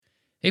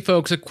Hey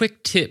folks, a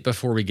quick tip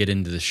before we get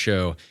into the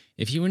show.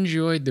 If you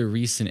enjoyed the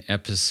recent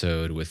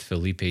episode with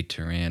Felipe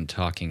Turan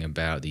talking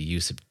about the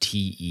use of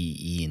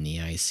TEE in the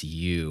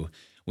ICU,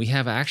 we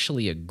have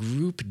actually a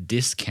group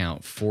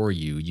discount for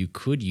you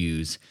could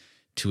use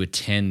to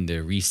attend the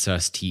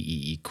Resus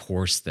TEE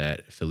course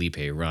that Felipe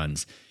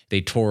runs.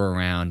 They tour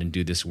around and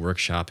do this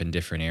workshop in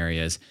different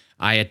areas.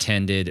 I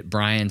attended,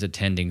 Brian's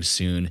attending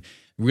soon.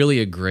 Really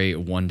a great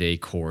one-day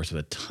course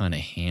with a ton of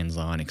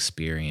hands-on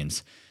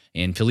experience.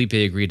 And Felipe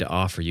agreed to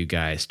offer you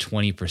guys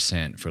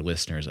 20% for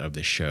listeners of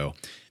the show.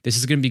 This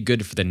is going to be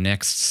good for the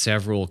next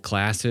several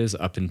classes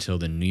up until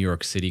the New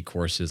York City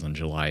courses on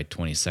July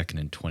 22nd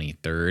and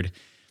 23rd.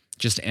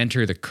 Just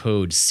enter the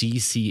code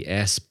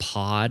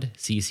CCSPOD,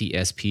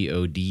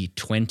 CCSPOD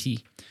 20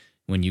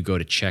 when you go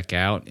to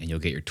checkout, and you'll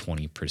get your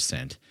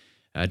 20%.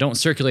 Don't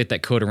circulate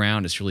that code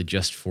around. It's really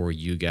just for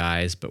you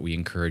guys, but we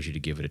encourage you to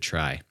give it a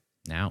try.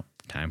 Now,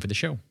 time for the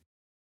show.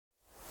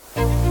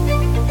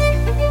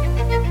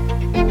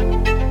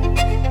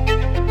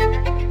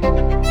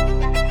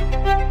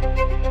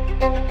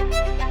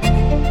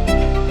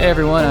 Hey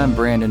everyone, I'm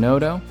Brandon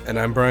Odo. And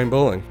I'm Brian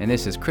Bowling. And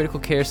this is Critical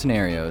Care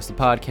Scenarios, the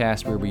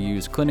podcast where we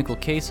use clinical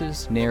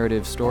cases,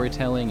 narrative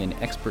storytelling, and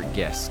expert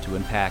guests to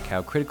unpack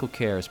how critical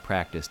care is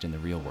practiced in the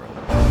real world.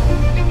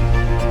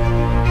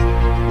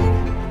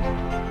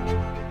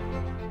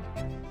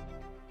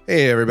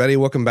 Hey everybody,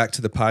 welcome back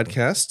to the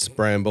podcast.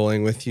 Brian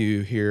Bowling with you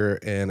here,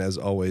 and as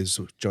always,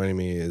 joining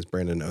me is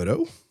Brandon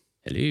Odo.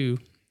 Hello.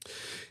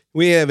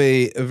 We have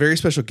a very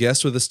special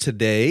guest with us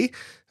today,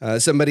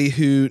 somebody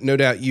who no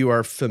doubt you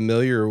are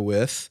familiar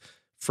with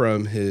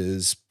from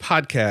his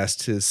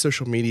podcast, his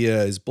social media,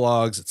 his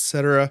blogs,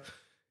 etc.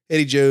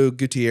 Eddie Joe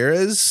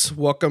Gutierrez,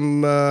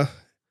 welcome to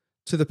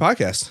the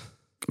podcast.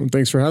 Well,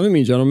 thanks for having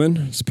me, gentlemen.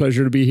 It's a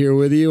pleasure to be here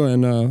with you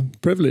and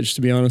privileged,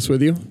 to be honest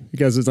with you. You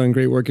guys have done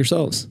great work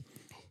yourselves.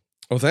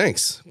 Well,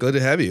 thanks. Glad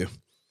to have you.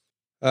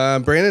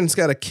 Brandon's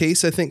got a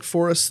case, I think,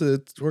 for us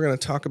that we're going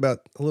to talk about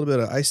a little bit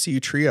of ICU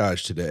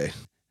triage today.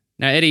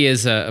 Now, Eddie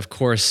is, of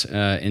course,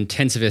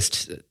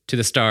 intensivist to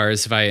the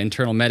stars via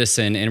internal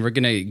medicine, and we're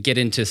going to get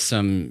into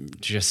some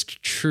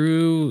just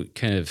true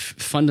kind of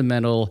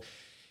fundamental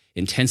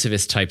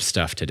intensivist type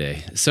stuff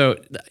today. So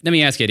let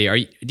me ask you,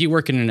 Eddie, do you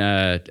work in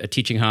a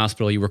teaching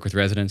hospital? You work with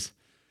residents?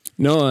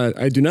 No,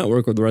 I do not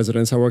work with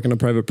residents. I work in a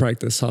private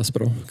practice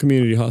hospital,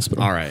 community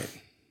hospital. All right.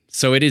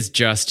 So it is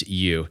just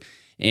you.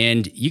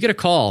 And you get a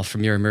call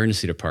from your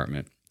emergency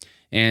department,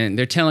 and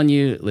they're telling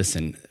you,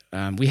 listen,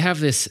 we have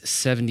this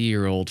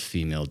 70-year-old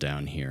female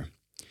down here,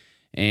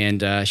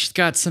 and she's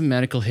got some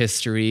medical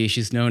history.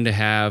 She's known to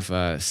have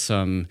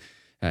some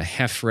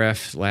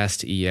HFrEF.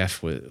 Last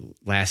EF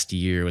last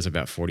year was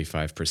about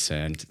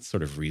 45%. It's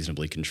sort of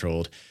reasonably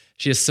controlled.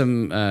 She has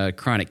some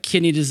chronic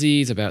kidney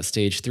disease, about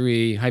stage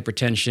 3,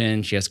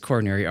 hypertension. She has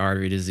coronary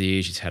artery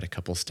disease. She's had a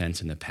couple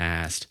stents in the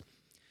past.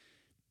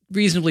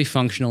 Reasonably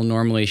functional.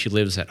 Normally, she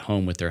lives at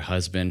home with her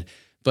husband,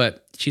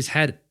 but she's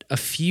had a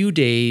few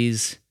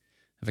days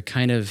of a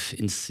kind of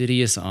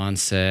insidious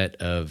onset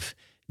of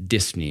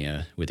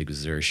dyspnea with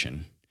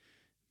exertion.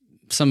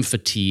 Some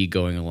fatigue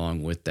going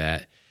along with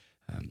that,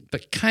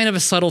 but kind of a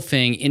subtle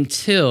thing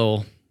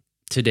until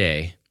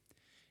today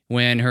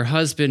when her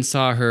husband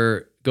saw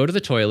her go to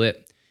the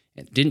toilet,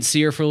 didn't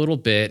see her for a little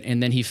bit,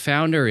 and then he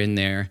found her in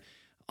there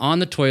on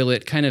the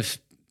toilet, kind of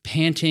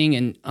panting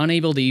and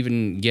unable to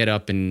even get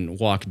up and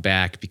walk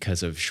back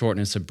because of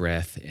shortness of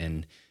breath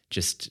and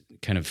just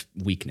kind of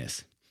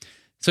weakness.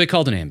 So he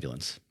called an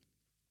ambulance.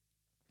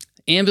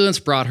 Ambulance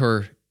brought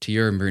her to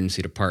your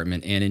emergency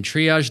department, and in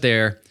triage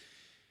there,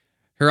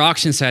 her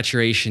oxygen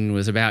saturation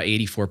was about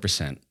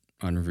 84%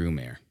 on room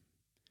air.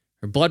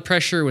 Her blood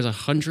pressure was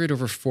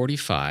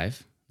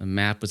 100/45. The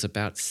MAP was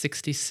about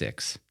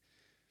 66.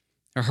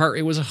 Her heart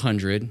rate was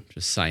 100,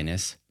 just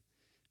sinus.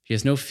 She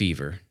has no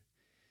fever.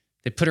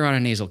 They put her on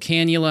a nasal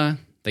cannula.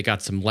 They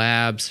got some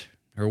labs.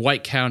 Her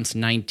white count's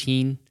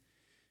 19.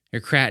 Her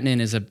creatinine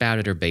is about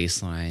at her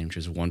baseline, which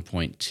is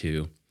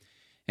 1.2.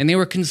 And they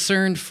were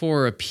concerned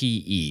for a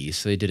PE,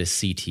 so they did a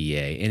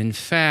CTA. And in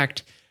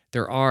fact,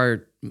 there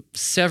are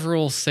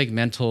several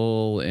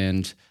segmental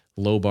and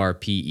lobar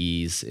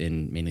PEs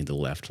in mainly the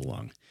left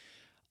lung.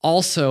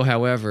 Also,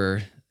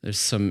 however, there's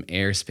some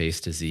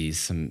airspace disease,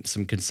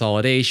 some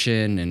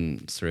consolidation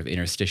and sort of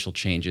interstitial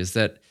changes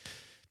that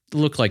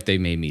look like they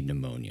may mean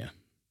pneumonia.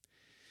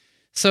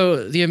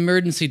 So the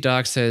emergency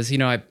doc says,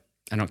 I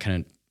don't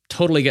kind of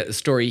totally get the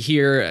story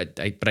here,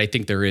 but I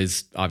think there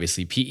is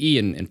obviously PE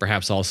and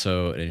perhaps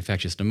also an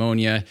infectious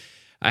pneumonia.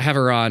 I have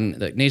her on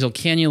the nasal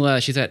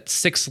cannula. She's at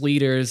 6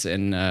 liters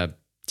and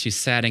she's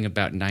satting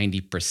about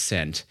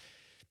 90%.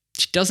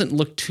 She doesn't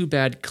look too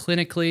bad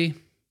clinically,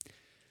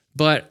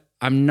 but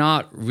I'm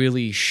not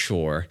really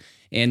sure.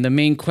 And the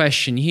main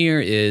question here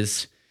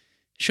is,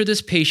 should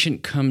this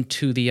patient come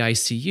to the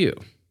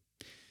ICU?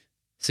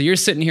 So you're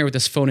sitting here with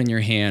this phone in your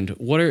hand.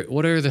 What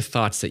are the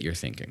thoughts that you're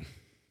thinking?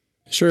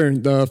 Sure.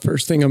 The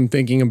first thing I'm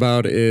thinking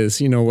about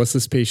is, what's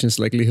this patient's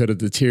likelihood of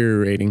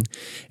deteriorating?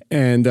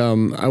 And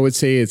I would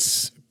say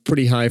it's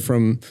pretty high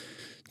from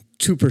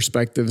two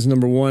perspectives.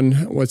 Number one,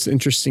 what's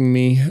interesting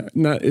me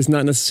is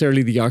not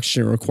necessarily the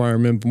oxygen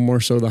requirement, but more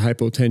so the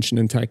hypotension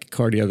and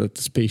tachycardia that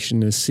this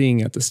patient is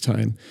seeing at this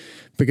time.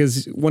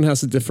 Because one has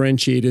to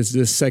differentiate, is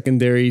this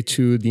secondary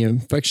to the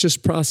infectious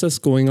process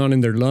going on in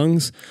their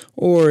lungs,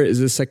 or is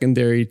this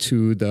secondary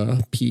to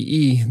the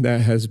PE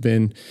that has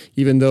been,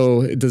 even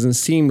though it doesn't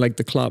seem like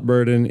the clot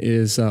burden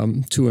is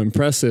too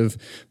impressive,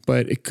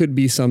 but it could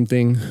be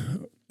something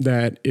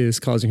that is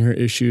causing her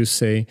issues,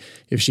 say,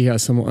 if she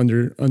has some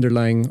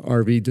underlying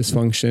RV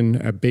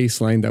dysfunction at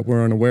baseline that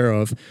we're unaware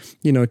of,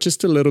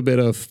 just a little bit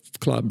of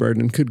clot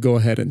burden could go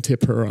ahead and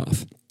tip her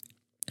off.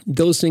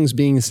 Those things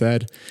being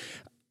said,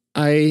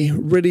 I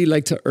really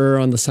like to err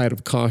on the side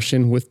of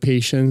caution with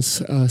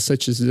patients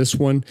such as this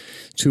one,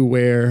 to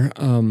where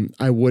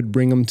I would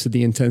bring them to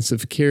the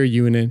intensive care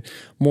unit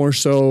more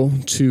so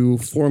to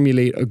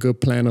formulate a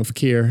good plan of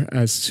care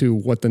as to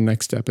what the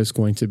next step is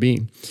going to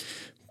be.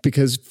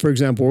 Because, for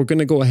example, we're going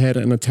to go ahead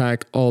and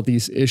attack all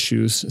these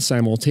issues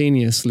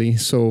simultaneously.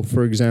 So,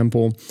 for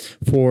example,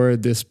 for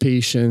this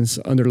patient's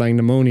underlying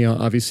pneumonia,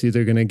 obviously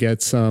they're going to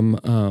get some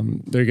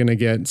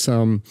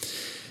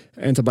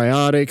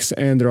antibiotics,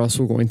 and they're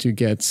also going to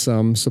get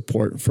some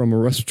support from a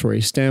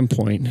respiratory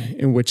standpoint,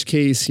 in which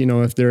case,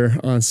 if they're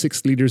on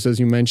 6 liters, as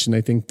you mentioned,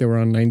 I think they were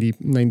on 90%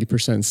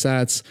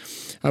 SATs.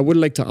 I would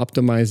like to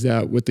optimize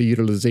that with the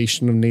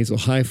utilization of nasal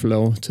high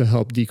flow to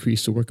help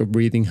decrease the work of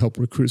breathing, help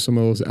recruit some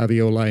of those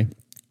alveoli,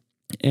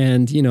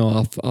 and,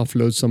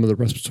 offload some of the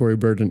respiratory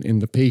burden in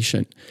the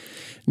patient.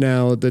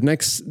 Now, the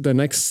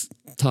next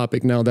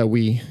topic, now that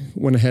we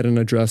went ahead and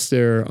addressed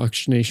their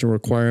oxygenation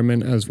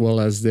requirement as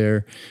well as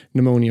their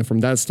pneumonia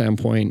from that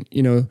standpoint,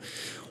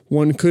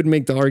 one could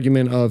make the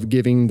argument of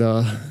giving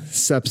the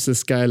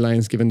sepsis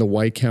guidelines, given the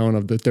white count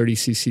of the 30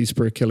 cc's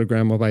per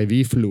kilogram of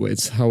IV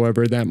fluids.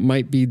 However, that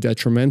might be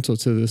detrimental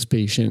to this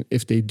patient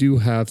if they do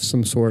have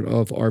some sort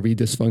of RV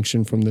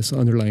dysfunction from this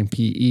underlying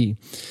PE.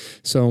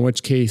 So in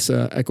which case,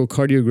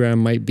 echocardiogram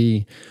might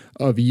be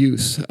of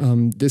use.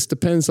 This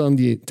depends on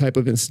the type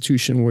of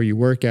institution where you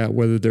work at,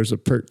 whether there's a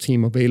PERT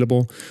team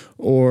available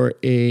or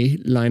a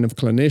line of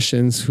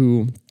clinicians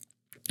who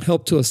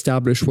help to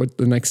establish what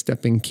the next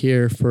step in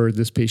care for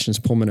this patient's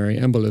pulmonary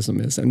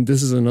embolism is. And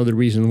this is another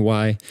reason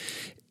why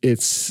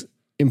it's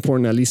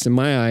important, at least in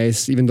my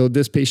eyes, even though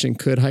this patient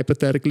could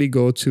hypothetically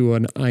go to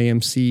an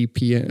IMC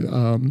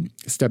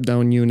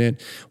step-down unit,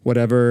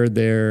 whatever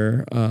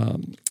the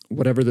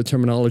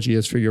terminology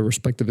is for your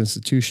respective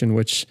institution,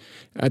 which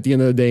at the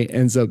end of the day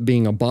ends up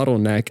being a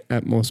bottleneck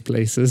at most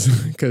places,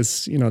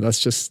 because that's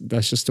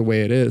just the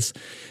way it is.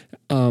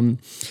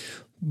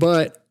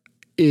 But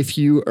if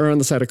you are on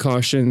the side of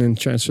caution and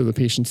transfer the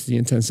patient to the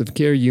intensive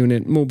care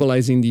unit,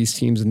 mobilizing these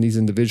teams and these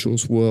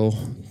individuals will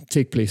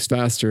take place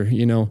faster.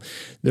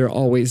 There are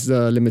always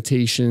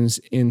limitations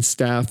in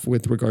staff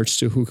with regards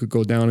to who could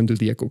go down and do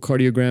the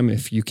echocardiogram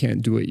if you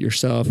can't do it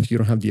yourself, if you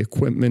don't have the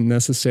equipment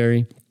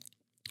necessary.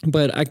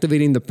 But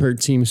activating the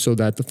PERT team so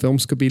that the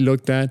films could be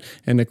looked at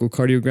and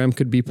echocardiogram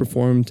could be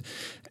performed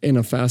in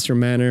a faster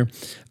manner,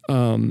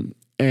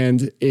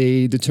 and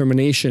a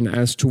determination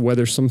as to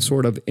whether some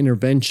sort of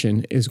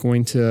intervention is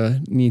going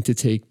to need to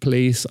take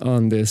place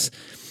on this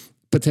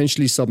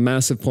potentially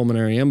submassive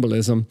pulmonary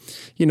embolism,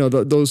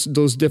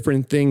 those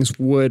different things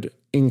would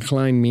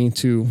incline me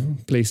to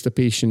place the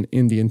patient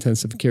in the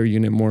intensive care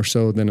unit more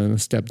so than in a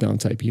step-down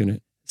type unit.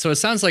 So it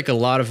sounds like a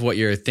lot of what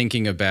you're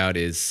thinking about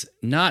is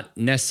not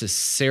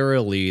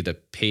necessarily the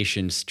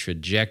patient's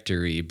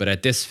trajectory, but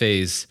at this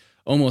phase,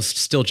 almost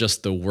still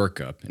just the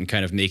workup and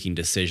kind of making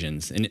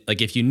decisions. And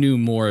like, if you knew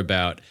more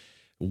about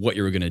what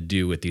you were going to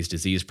do with these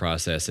disease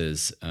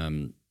processes,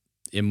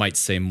 it might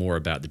say more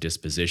about the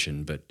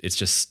disposition, but it's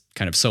just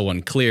kind of so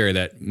unclear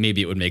that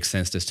maybe it would make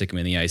sense to stick them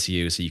in the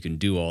ICU so you can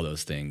do all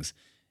those things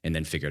and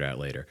then figure it out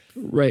later.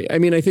 Right. I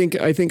mean, I think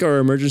our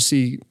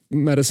emergency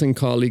medicine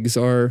colleagues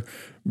are,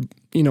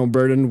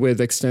 burdened with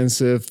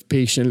extensive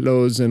patient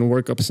loads and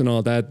workups and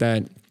all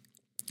that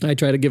I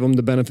try to give them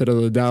the benefit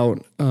of the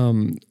doubt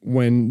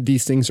when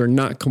these things are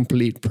not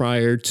complete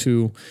prior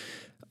to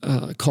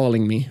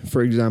calling me,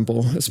 for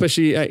example,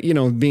 especially,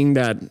 being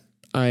that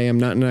I am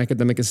not an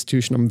academic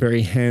institution. I'm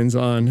very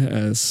hands-on,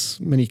 as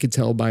many could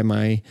tell by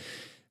my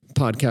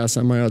podcasts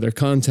and my other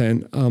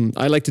content.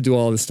 I like to do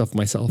all this stuff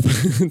myself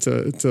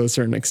to a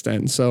certain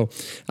extent. So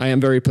I am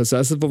very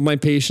possessive of my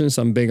patients.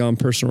 I'm big on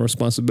personal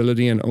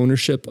responsibility and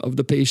ownership of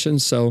the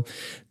patients. So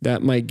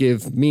that might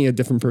give me a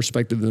different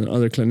perspective than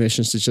other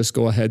clinicians to just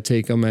go ahead,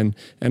 take them and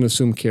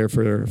assume care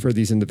for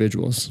these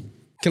individuals.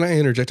 Can I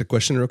interject a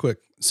question real quick?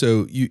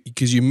 So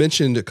because you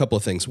mentioned a couple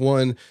of things.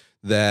 One,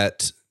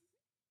 that,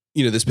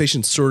 this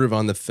patient's sort of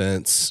on the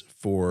fence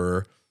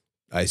for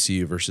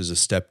ICU versus a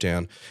step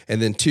down.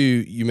 And then 2,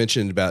 you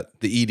mentioned about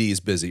the ED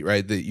is busy,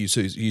 right? That you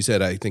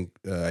said, I think,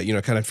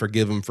 kind of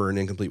forgive them for an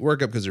incomplete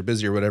workup because they're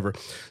busy or whatever.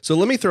 So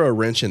let me throw a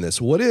wrench in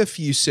this. What if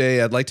you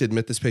say, I'd like to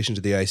admit this patient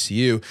to the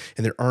ICU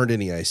and there aren't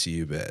any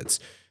ICU beds?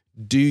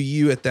 Do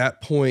you at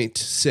that point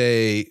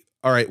say,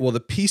 all right, well, the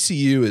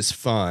PCU is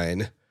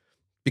fine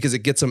because it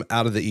gets them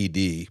out of the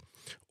ED?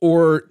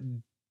 Or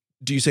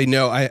do you say,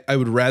 no, I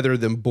would rather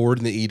them board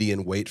in the ED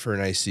and wait for an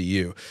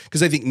ICU?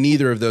 Because I think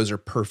neither of those are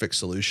perfect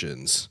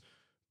solutions.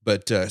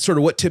 But sort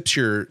of what tips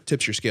your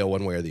scale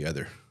one way or the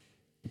other?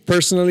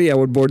 Personally, I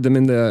would board them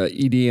in the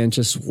ED and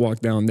just walk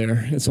down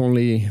there. It's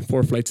only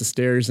 4 flights of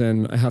stairs,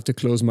 and I have to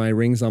close my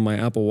rings on my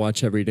Apple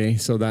Watch every day,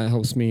 so that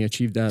helps me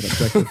achieve that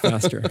objective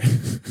faster.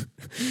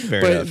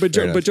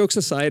 But jokes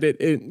aside, it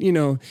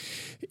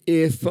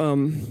if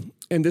and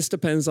this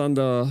depends on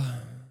the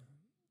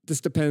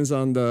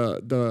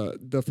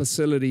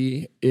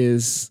facility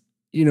is,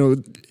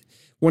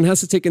 one has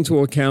to take into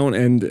account,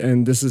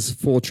 and this is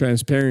full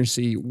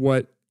transparency,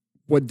 what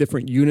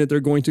different unit they're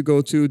going to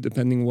go to,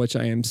 depending which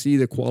IMC,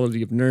 the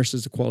quality of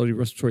nurses, the quality of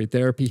respiratory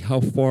therapy, how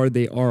far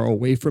they are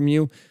away from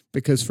you.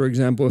 Because, for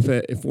example,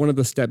 if one of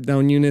the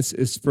step-down units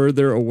is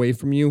further away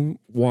from you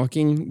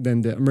walking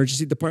than the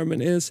emergency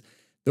department is,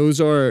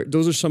 those are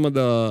some of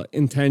the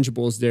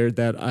intangibles there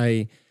that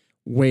I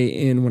weigh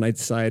in when I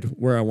decide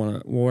where I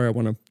want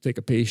to take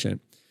a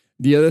patient.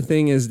 The other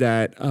thing is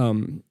that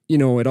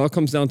it all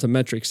comes down to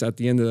metrics at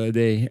the end of the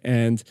day,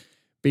 and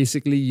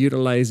basically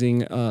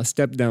utilizing a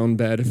step-down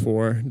bed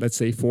for, let's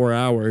say, 4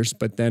 hours,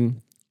 but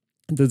then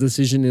the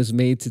decision is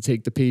made to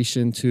take the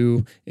patient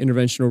to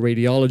interventional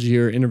radiology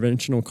or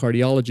interventional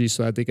cardiology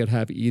so that they could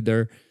have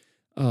either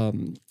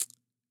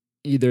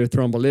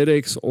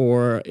thrombolytics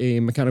or a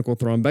mechanical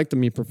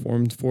thrombectomy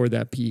performed for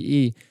that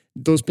PE.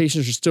 Those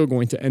patients are still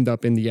going to end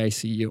up in the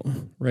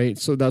ICU, right?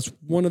 So that's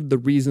one of the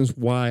reasons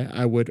why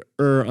I would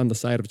err on the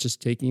side of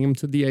just taking them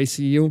to the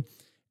ICU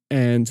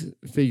and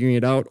figuring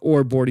it out,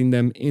 or boarding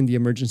them in the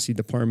emergency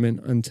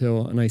department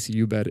until an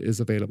ICU bed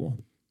is available.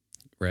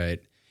 Right.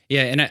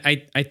 Yeah, and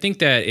I think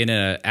that in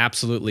an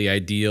absolutely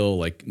ideal,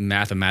 like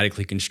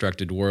mathematically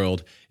constructed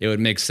world, it would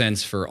make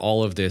sense for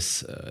all of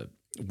this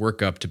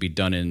workup to be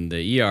done in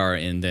the ER,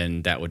 and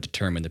then that would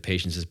determine the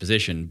patient's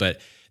disposition.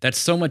 But that's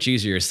so much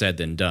easier said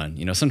than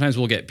done. Sometimes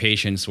we'll get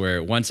patients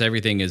where once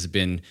everything has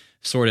been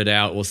sorted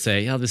out, we'll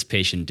say, oh, this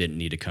patient didn't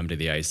need to come to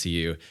the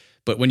ICU.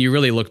 But when you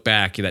really look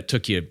back, that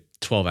took you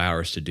 12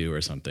 hours to do or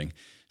something.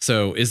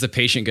 So is the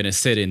patient going to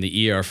sit in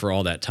the ER for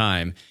all that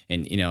time?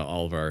 And,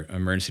 all of our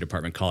emergency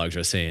department colleagues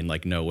are saying,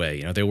 like, no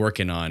way. They're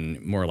working on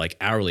more like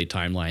hourly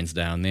timelines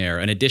down there.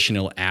 An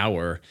additional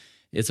hour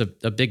is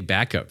a big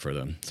backup for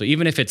them. So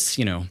even if it's,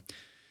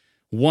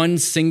 one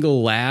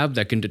single lab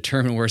that can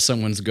determine where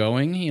someone's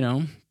going,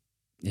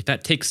 if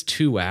that takes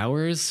 2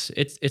 hours,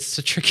 it's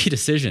a tricky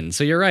decision.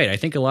 So you're right. I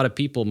think a lot of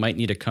people might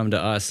need to come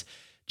to us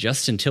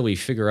just until we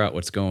figure out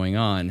what's going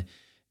on.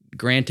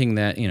 Granting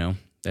that,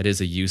 that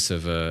is a use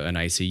of an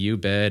ICU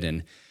bed.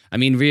 And I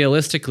mean,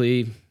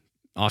 realistically,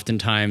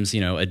 oftentimes,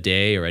 a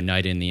day or a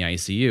night in the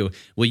ICU,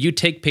 will you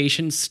take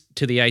patients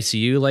to the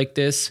ICU like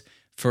this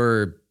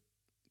for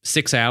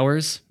 6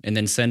 hours and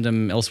then send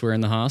them elsewhere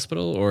in the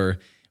hospital? Or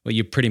will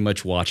you pretty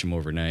much watch them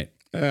overnight?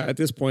 At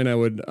this point, I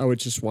would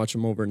just watch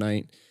them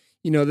overnight.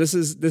 This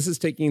is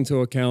taking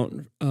into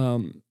account,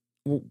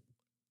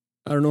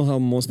 I don't know how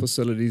most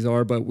facilities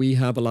are, but we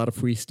have a lot of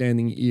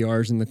freestanding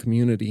ERs in the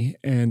community,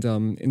 and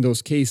in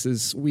those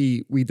cases,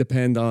 we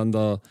depend on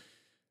the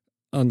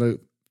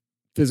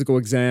physical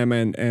exam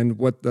and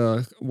what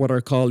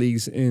our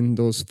colleagues in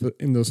those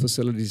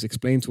facilities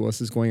explain to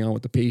us is going on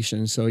with the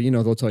patient. So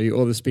they'll tell you,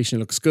 oh, this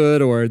patient looks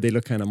good, or they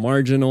look kind of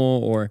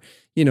marginal, or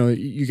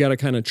you got to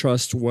kind of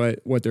trust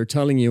what they're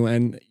telling you.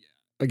 And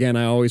again,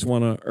 I always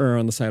want to err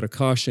on the side of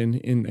caution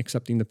in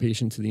accepting the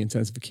patient to the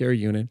intensive care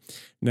unit.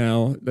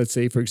 Now, let's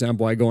say, for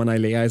example, I go and I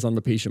lay eyes on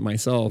the patient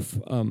myself.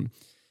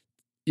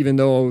 Even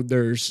though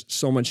there's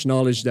so much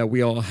knowledge that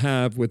we all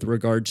have with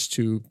regards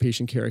to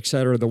patient care, et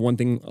cetera, the one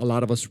thing a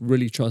lot of us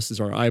really trust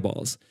is our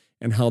eyeballs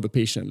and how the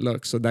patient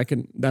looks. So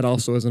that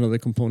also is another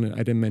component I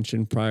didn't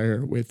mention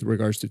prior with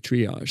regards to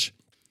triage.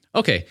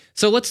 Okay,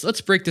 so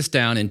let's break this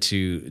down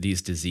into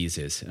these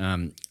diseases.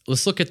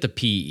 Let's look at the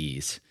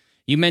PEs.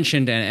 You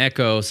mentioned an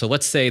echo, so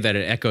let's say that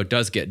an echo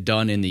does get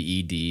done in the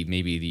ED.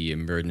 Maybe the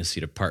emergency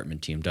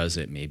department team does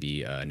it.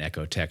 Maybe an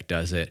echo tech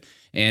does it.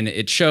 And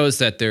it shows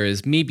that there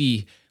is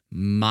maybe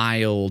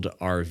mild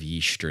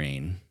RV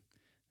strain.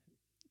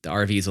 The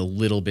RV is a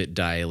little bit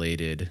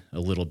dilated, a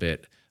little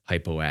bit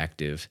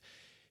hypoactive.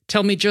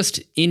 Tell me, just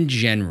in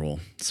general,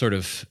 sort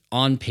of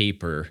on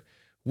paper,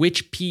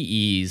 which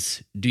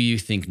PEs do you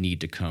think need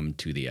to come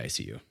to the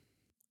ICU?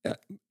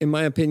 In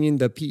my opinion,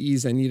 the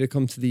PEs that need to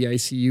come to the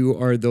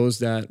ICU are those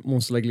that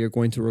most likely are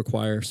going to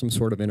require some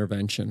sort of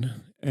intervention.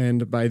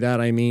 And by that,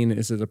 I mean,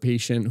 is it a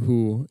patient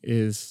who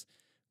is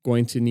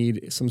going to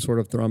need some sort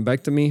of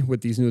thrombectomy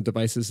with these new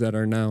devices that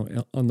are now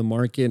on the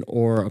market,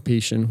 or a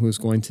patient who's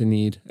going to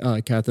need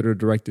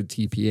catheter-directed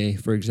TPA,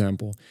 for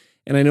example.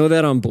 And I know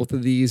that on both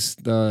of these,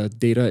 the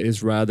data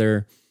is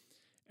rather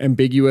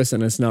ambiguous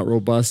and it's not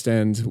robust,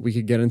 and we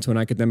could get into an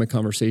academic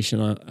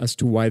conversation as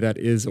to why that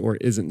is or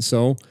isn't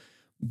so.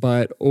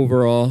 But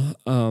overall,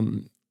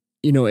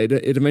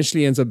 it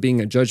eventually ends up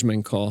being a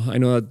judgment call. I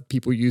know that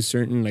people use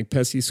certain like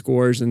PESI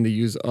scores and they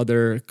use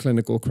other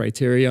clinical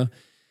criteria.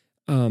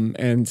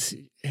 And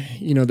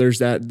there's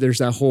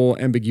that whole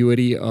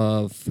ambiguity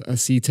of a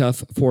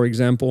CTEPH, for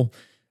example.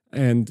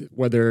 and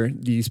whether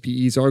these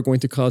PEs are going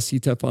to cause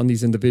CTEPH on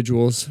these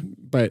individuals.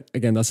 But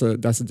again, that's a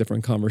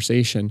different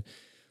conversation.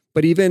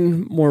 But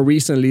even more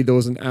recently, there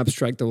was an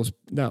abstract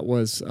that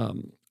was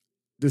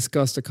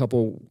discussed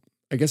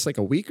like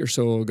a week or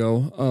so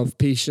ago, of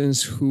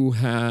patients who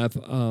have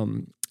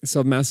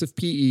submassive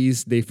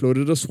PEs. They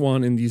floated a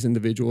SWAN in these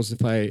individuals,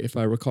 if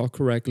I recall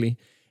correctly,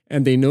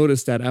 and they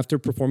noticed that after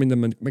performing the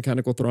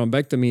mechanical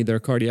thrombectomy, their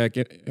cardiac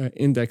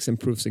index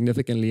improved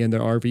significantly, and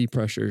their RV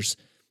pressures,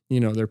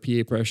 their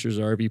PA pressures,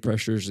 RV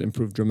pressures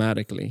improved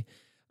dramatically.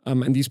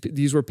 And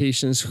these were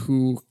patients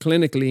who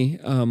clinically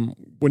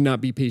would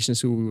not be patients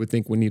who we would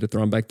think would need a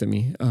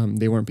thrombectomy.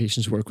 They weren't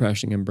patients who were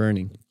crashing and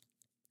burning.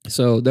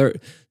 So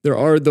there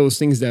are those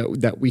things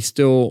that we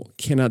still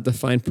cannot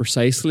define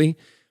precisely,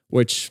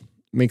 which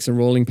makes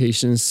enrolling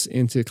patients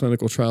into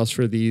clinical trials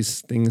for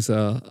these things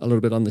a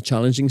little bit on the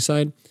challenging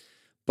side.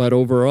 But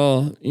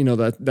overall,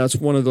 that's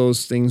one of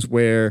those things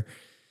where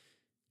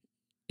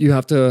you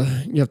have to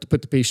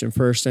put the patient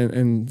first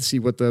and see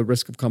what the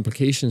risk of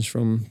complications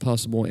from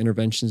possible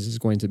interventions is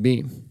going to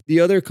be.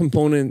 The other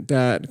component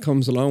that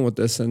comes along with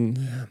this, and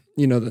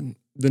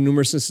the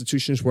numerous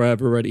institutions where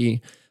I've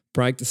already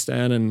practiced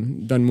at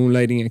and done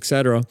moonlighting,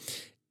 etc.,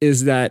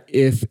 is that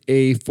if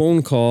a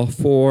phone call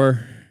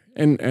for,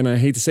 and I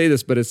hate to say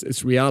this, but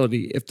it's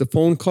reality, if the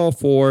phone call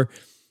for,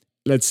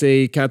 let's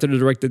say,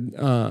 catheter-directed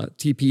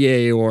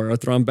TPA or a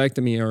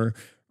thrombectomy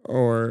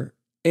or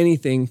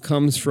anything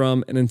comes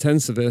from an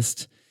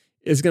intensivist,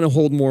 is going to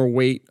hold more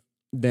weight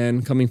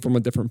than coming from a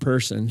different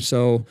person.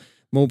 So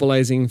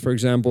mobilizing, for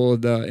example,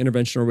 the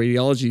interventional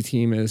radiology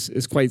team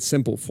is quite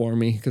simple for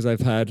me, because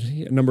I've had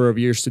a number of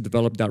years to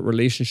develop that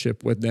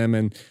relationship with them.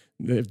 And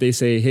if they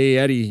say, "Hey,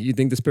 Eddie, you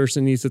think this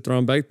person needs a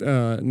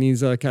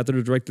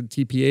catheter-directed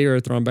TPA or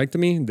a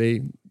thrombectomy?"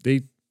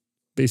 They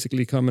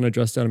basically come and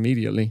address that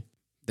immediately.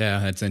 Yeah,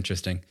 that's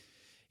interesting.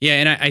 Yeah,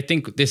 and I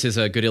think this is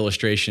a good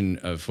illustration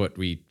of what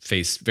we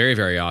face very,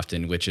 very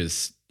often, which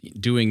is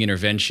doing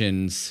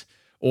interventions,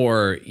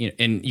 or,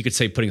 and you could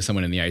say putting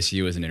someone in the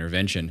ICU as an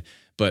intervention,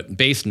 but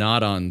based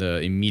not on the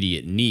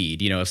immediate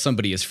need. If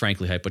somebody is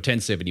frankly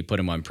hypotensive and you put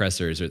them on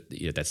pressors,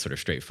 that's sort of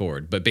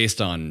straightforward, but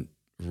based on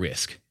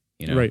risk.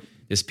 Right.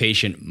 This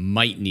patient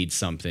might need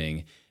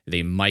something,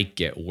 they might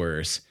get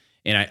worse.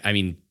 And I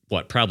mean,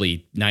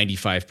 probably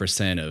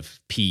 95% of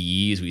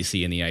PEs we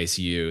see in the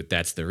ICU,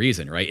 that's the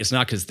reason, right? It's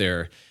not because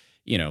they're,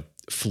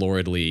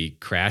 floridly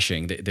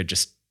crashing.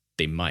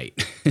 They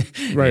might.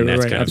 Right, and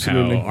that's right, kind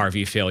absolutely. of how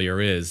RV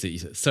failure is.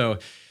 So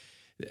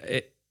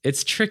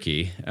it's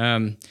tricky.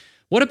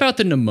 What about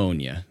the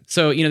pneumonia?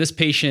 So, this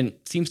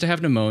patient seems to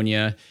have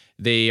pneumonia.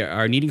 They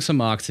are needing some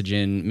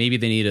oxygen. Maybe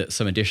they need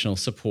some additional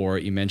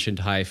support. You mentioned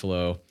high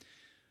flow.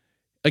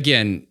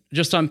 Again,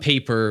 just on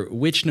paper,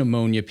 which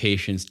pneumonia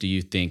patients do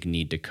you think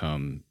need to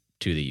come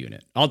to the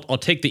unit? I'll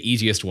take the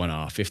easiest one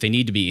off. If they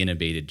need to be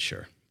intubated,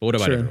 sure. But what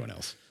about everyone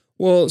else?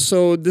 Well,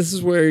 so this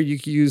is where you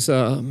can use,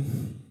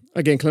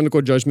 again,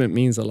 clinical judgment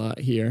means a lot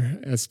here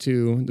as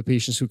to the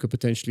patients who could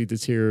potentially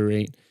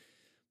deteriorate.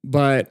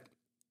 But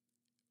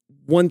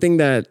one thing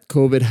that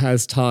COVID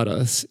has taught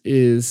us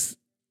is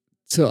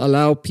to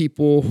allow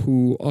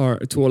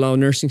allow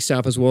nursing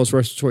staff as well as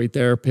respiratory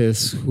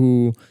therapists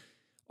who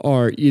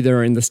are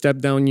either in the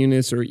step-down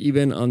units or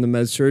even on the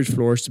med-surg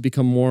floors to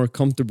become more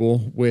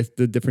comfortable with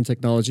the different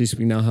technologies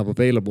we now have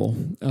available.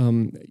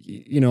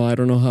 I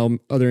don't know how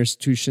other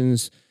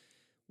institutions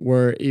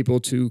were able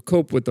to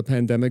cope with the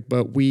pandemic,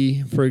 but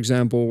we, for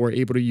example, were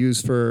able to use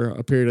for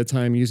a period of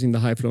time using the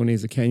high-flow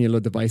nasal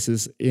cannula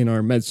devices in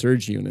our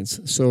med-surg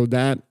units. So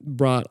that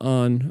brought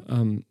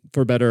on,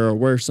 for better or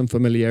worse, some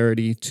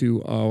familiarity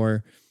to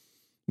our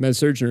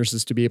med-surg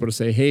nurses to be able to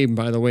say, "Hey,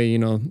 by the way,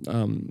 not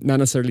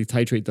necessarily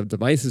titrate the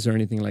devices or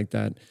anything like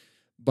that,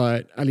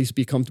 but at least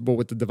be comfortable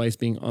with the device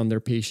being on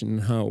their patient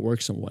and how it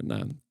works and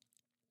whatnot."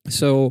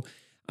 So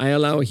I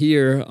allow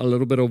here a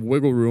little bit of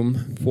wiggle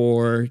room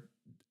for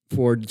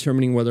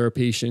determining whether a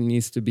patient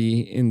needs to be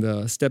in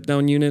the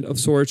step-down unit of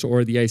sorts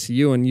or the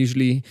ICU. And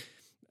usually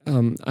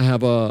I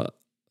have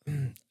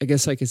I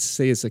guess I could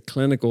say it's a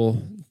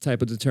clinical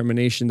type of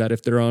determination that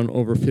if they're on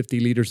over 50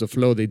 liters of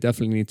flow, they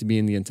definitely need to be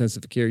in the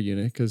intensive care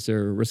unit because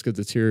their risk of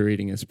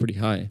deteriorating is pretty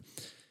high.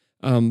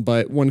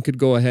 But one could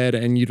go ahead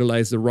and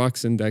utilize the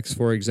ROX index,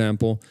 for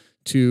example,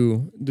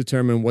 to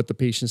determine what the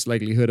patient's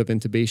likelihood of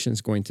intubation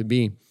is going to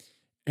be.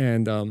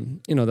 And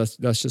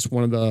that's just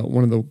one of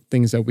the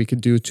things that we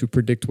could do to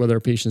predict whether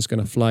a patient is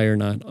going to fly or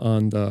not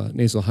on the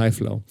nasal high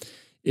flow.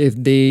 If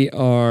they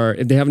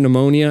have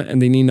pneumonia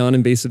and they need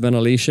non-invasive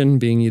ventilation,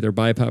 being either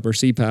BiPAP or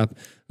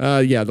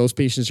CPAP, those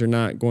patients are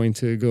not going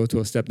to go to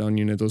a step-down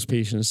unit. Those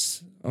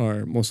patients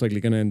are most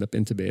likely going to end up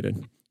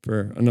intubated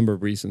for a number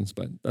of reasons,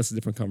 but that's a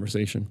different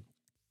conversation.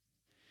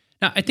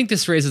 Now, I think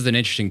this raises an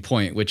interesting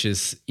point, which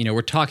is,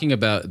 we're talking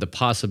about the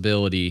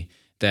possibility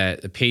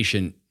that the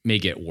patient may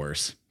get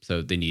worse.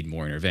 So they need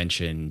more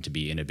intervention to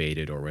be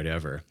intubated or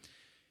whatever.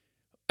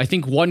 I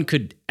think one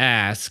could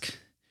ask,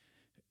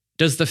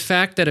 does the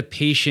fact that a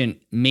patient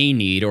may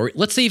need, or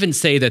let's even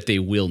say that they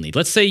will need,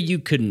 let's say you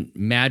couldn't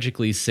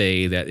magically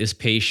say that this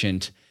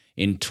patient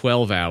in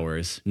 12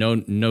 hours,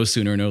 no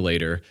sooner, no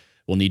later,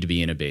 will need to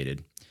be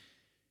intubated.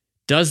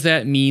 Does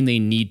that mean they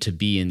need to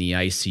be in the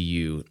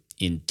ICU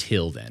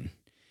until then?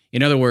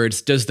 In other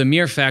words, does the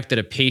mere fact that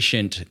a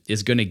patient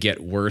is going to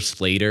get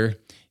worse later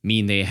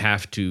mean they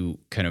have to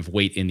kind of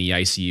wait in the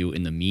ICU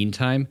in the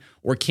meantime?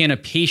 Or can a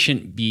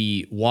patient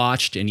be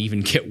watched and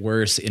even get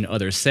worse in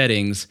other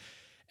settings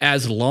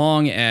as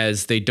long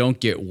as they don't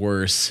get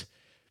worse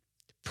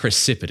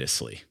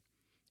precipitously?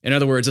 In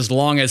other words, as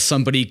long as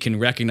somebody can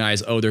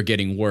recognize, oh, they're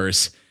getting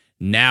worse,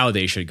 now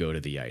they should go to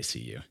the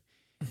ICU.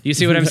 You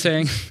see what I'm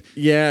saying?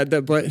 Yeah,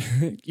 but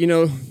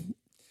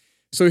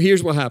so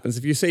here's what happens.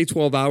 If you say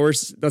 12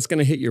 hours, that's going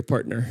to hit your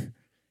partner.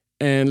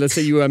 And let's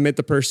say you admit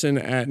the person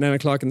at 9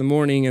 o'clock in the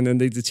morning and then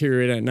they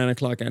deteriorate at 9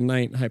 o'clock at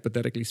night,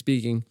 hypothetically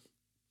speaking.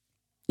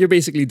 You're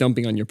basically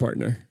dumping on your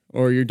partner,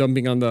 or you're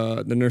dumping on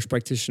the nurse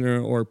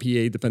practitioner or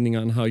PA, depending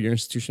on how your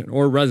institution,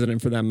 or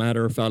resident for that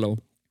matter, or fellow,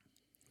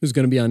 who's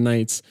going to be on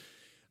nights.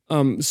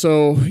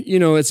 So,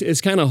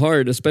 it's kind of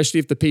hard, especially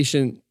if the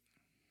patient,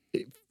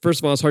 first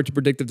of all, it's hard to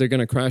predict if they're going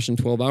to crash in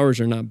 12 hours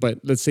or not. But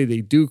let's say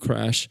they do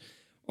crash.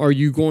 Are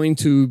you going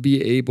to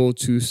be able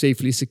to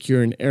safely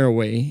secure an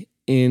airway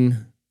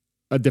in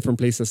a different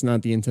place that's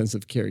not the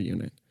intensive care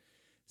unit?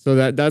 So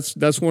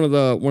that's one of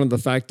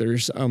the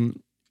factors.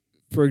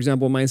 For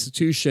example, my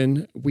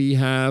institution, we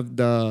have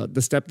the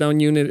step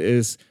down unit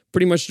is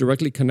pretty much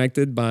directly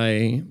connected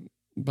by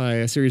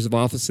a series of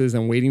offices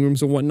and waiting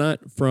rooms and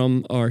whatnot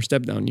from our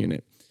step down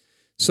unit.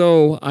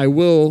 So I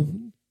will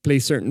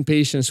place certain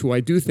patients who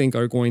I do think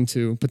are going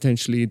to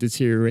potentially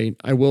deteriorate.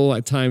 I will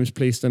at times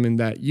place them in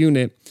that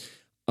unit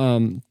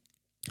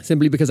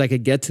simply because I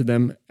could get to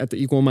them at the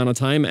equal amount of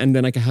time, and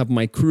then I can have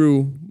my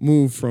crew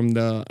move from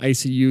the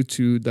ICU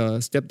to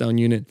the step down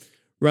unit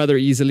rather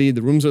easily.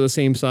 The rooms are the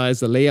same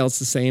size, the layout's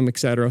the same,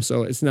 etc.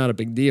 So it's not a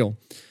big deal.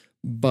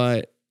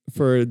 But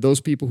for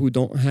those people who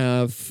don't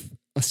have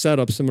a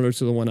setup similar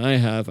to the one I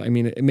have, I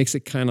mean, it makes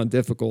it kind of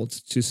difficult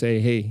to say,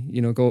 hey,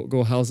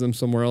 go house them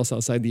somewhere else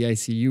outside the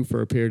ICU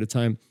for a period of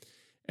time,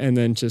 and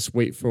then just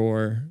wait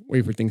for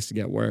things to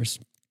get worse.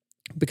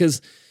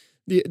 Because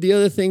the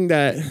other thing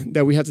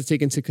that we have to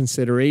take into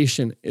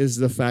consideration is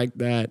the fact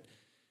that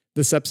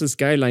the sepsis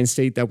guidelines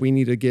state that we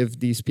need to give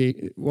these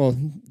people, well,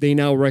 they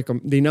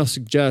now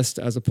suggest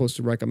as opposed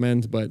to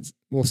recommend, but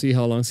we'll see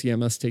how long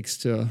CMS takes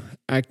to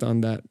act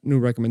on that new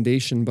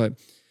recommendation. But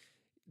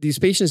these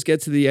patients get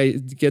to the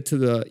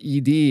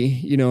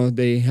ED,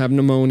 they have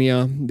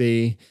pneumonia,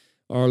 they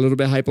are a little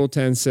bit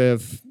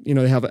hypotensive,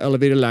 they have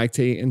elevated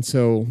lactate, and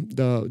so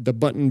the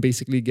button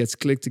basically gets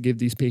clicked to give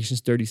these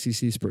patients 30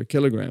 cc's per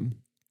kilogram.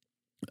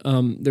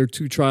 There are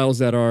 2 trials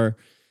that are,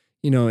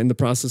 in the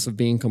process of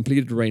being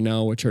completed right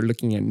now, which are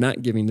looking at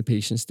not giving the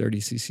patients 30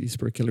 cc's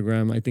per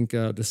kilogram. I think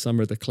this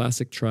summer, the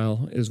classic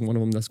trial is one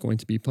of them that's going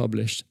to be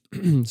published.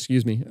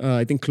 Excuse me.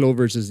 I think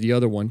Clovers is the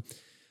other one.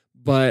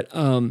 But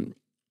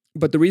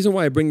the reason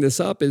why I bring this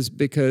up is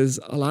because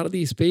a lot of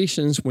these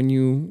patients,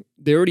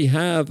 they already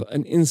have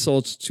an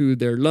insult to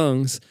their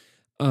lungs,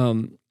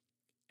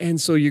 and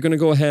so you're going to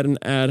go ahead and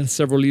add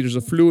several liters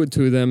of fluid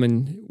to them.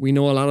 And we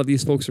know a lot of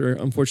these folks are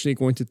unfortunately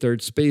going to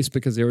third space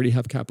because they already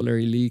have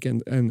capillary leak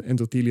and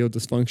endothelial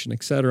dysfunction,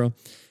 et cetera.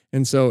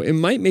 And so it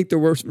might make their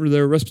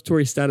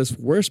respiratory status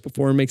worse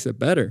before it makes it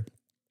better.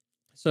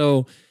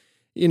 So,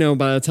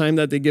 by the time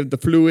that they give the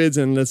fluids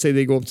and let's say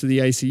they go up to the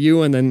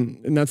ICU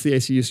and that's the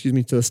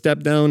ICU, to the step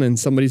down, and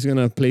somebody's going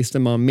to place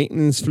them on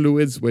maintenance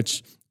fluids,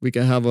 which we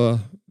can have a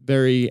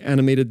very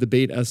animated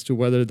debate as to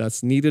whether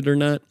that's needed or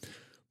not.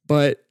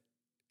 But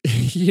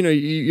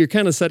you're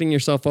kind of setting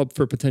yourself up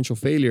for potential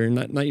failure,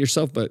 not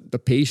yourself, but the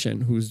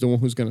patient who's the one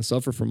who's going to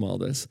suffer from all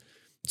this.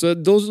 So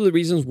those are the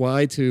reasons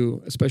why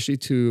especially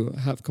to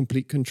have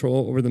complete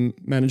control over the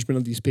management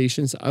of these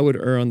patients, I would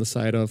err on the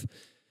side of,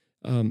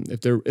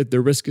 if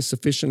their risk is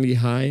sufficiently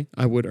high,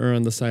 I would err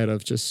on the side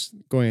of just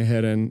going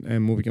ahead and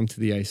moving them to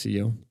the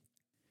ICU.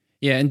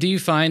 Yeah, and do you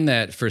find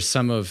that for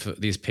some of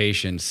these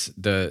patients,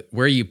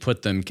 where you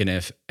put them can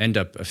end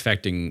up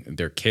affecting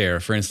their care?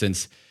 For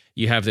instance,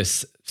 you have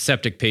this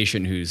septic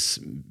patient who's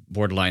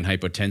borderline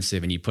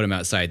hypotensive and you put them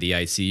outside the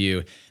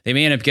ICU, they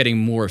may end up getting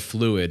more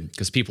fluid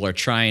because people are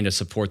trying to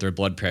support their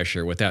blood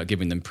pressure without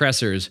giving them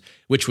pressors,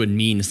 which would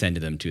mean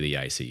sending them to the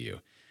ICU.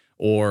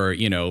 Or,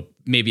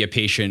 maybe a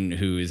patient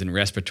who is in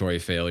respiratory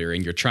failure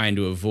and you're trying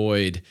to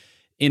avoid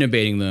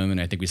intubating them.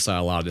 And I think we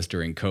saw a lot of this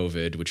during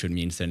COVID, which would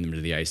mean sending them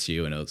to the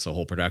ICU, and it's a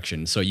whole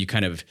production. So you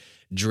kind of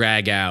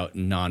drag out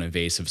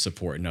non-invasive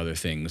support and other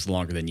things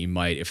longer than you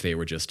might if they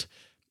were just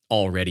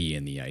already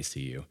in the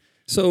ICU.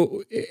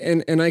 So,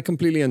 and I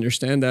completely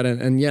understand that,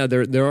 and yeah,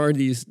 there are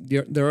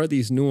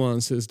these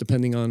nuances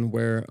depending on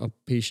where a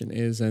patient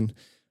is, and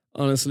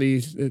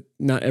honestly,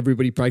 not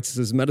everybody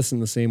practices medicine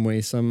the same way.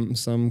 Some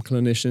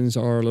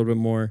clinicians are a little bit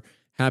more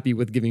happy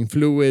with giving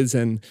fluids,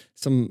 and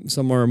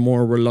some are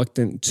more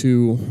reluctant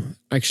to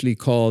actually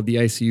call the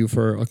ICU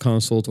for a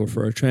consult or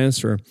for a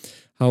transfer.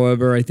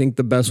 However, I think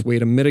the best way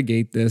to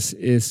mitigate this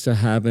is to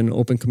have an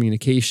open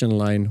communication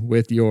line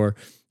with your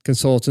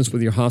consultants,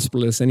 with your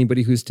hospitalists,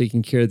 anybody who's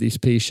taking care of these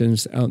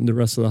patients out in the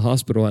rest of the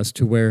hospital, as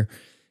to where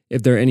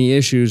if there are any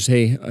issues,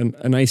 hey, an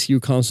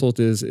ICU consult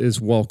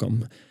is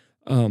welcome,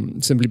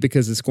 simply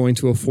because it's going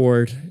to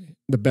afford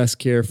the best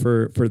care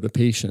for the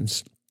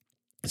patients.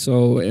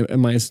 So in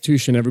my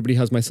institution, everybody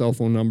has my cell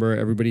phone number.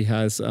 Everybody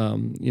has,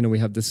 we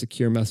have the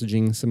secure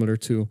messaging similar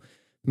to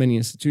many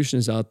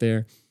institutions out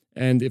there.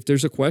 And if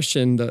there's a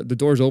question, the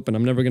door's open.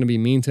 I'm never going to be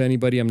mean to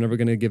anybody. I'm never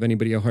going to give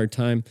anybody a hard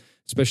time,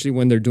 especially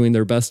when they're doing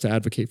their best to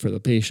advocate for the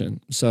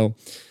patient. So,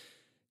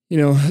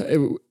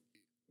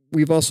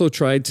 we've also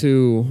tried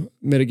to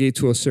mitigate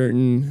to a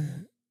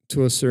certain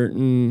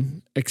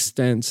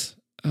extent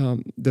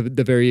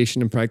the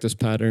variation in practice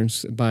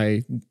patterns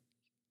by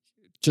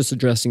just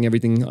addressing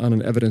everything on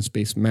an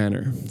evidence-based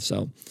manner.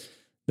 So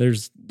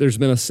there's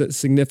been a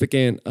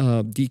significant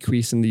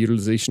decrease in the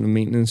utilization of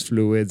maintenance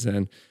fluids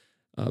and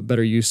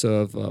better use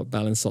of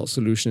balanced salt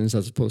solutions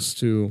as opposed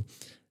to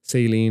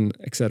saline,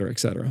 et cetera, et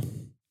cetera.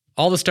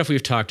 All the stuff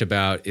we've talked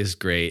about is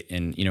great.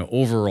 And,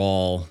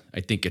 overall,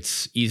 I think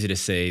it's easy to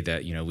say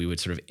that, we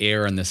would sort of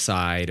err on the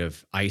side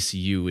of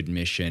ICU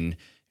admission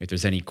if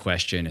there's any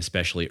question,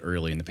 especially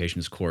early in the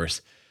patient's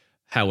course.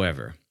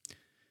 However,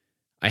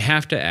 I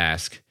have to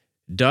ask,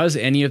 does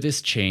any of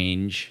this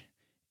change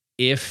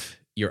if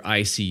your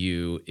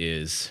ICU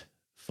is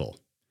full?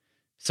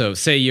 So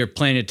say you're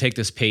planning to take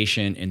this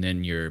patient and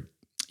then your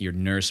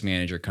nurse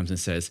manager comes and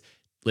says,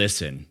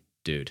 listen,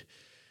 dude,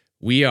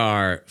 we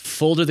are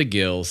full to the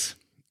gills.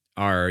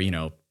 Our,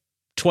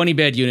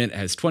 20-bed unit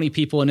has 20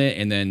 people in it,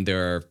 and then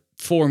there are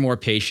 4 more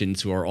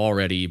patients who are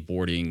already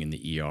boarding in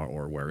the ER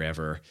or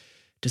wherever.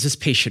 Does this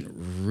patient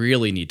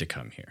really need to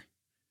come here?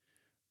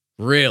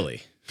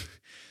 Really?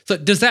 So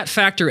does that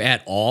factor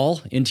at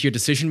all into your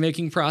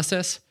decision-making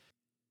process?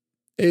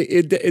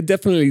 It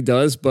definitely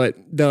does, but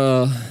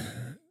the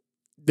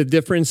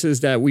difference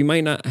is that we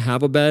might not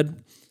have a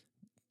bed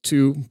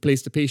to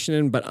place the patient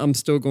in, but I'm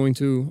still going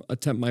to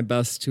attempt my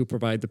best to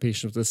provide the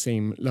patient with the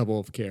same level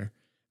of care.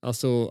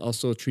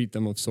 Also treat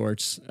them of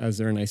sorts as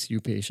they're an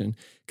ICU patient.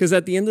 Because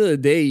at the end of the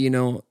day,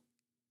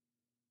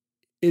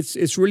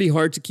 it's really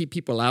hard to keep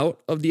people out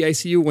of the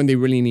ICU when they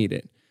really need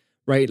it,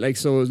 right? Like,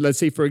 so let's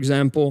say, for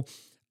example,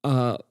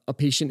 a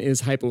patient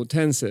is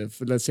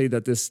hypotensive. Let's say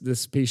that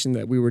this patient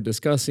that we were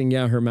discussing,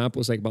 her MAP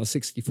was like about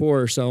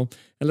 64 or so.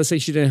 And let's say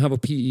she didn't have a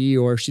PE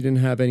or she didn't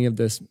have any of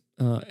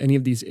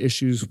these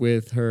issues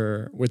with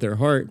her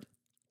heart.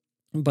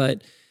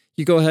 But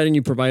you go ahead and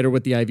you provide her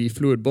with the IV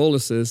fluid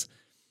boluses,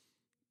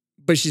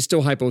 but she's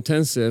still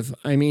hypotensive.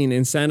 I mean,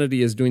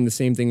 insanity is doing the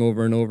same thing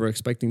over and over,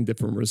 expecting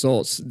different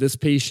results. This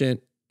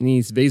patient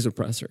needs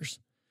vasopressors.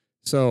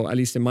 So, at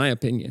least in my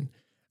opinion.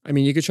 I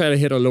mean, you could try to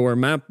hit a lower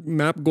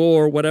MAP goal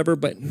or whatever,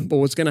 but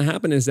what's going to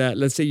happen is that,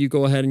 let's say you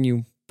go ahead and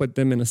you put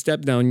them in a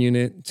step-down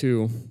unit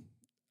to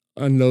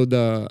unload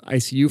the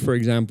ICU, for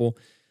example,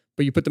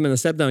 but you put them in a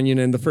step-down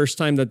unit, and the first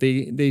time that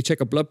they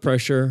check a blood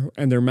pressure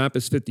and their MAP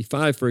is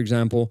 55, for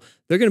example,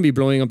 they're going to be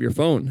blowing up your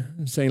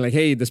phone saying like,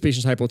 hey, this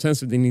patient's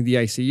hypotensive, they need the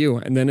ICU,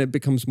 and then it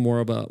becomes more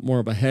of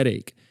a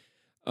headache.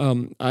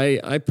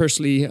 I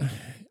personally,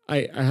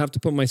 I have to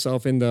put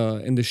myself in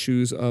the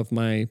shoes of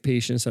my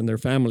patients and their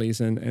families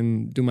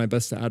and do my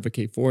best to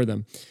advocate for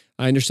them.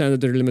 I understand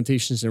that there are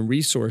limitations in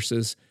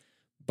resources,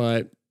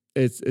 but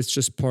it's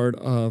just part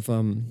of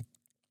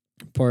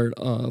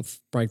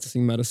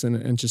practicing medicine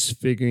and just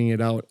figuring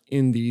it out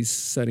in these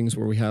settings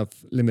where we have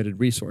limited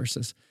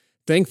resources.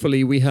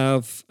 Thankfully, we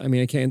have, I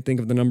can't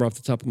think of the number off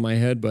the top of my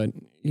head, but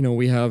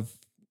we have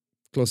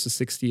close to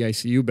 60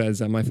 ICU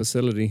beds at my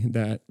facility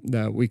that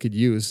we could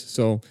use.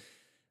 So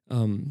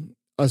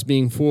us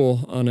being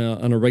full on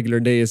a regular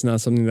day is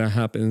not something that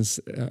happens.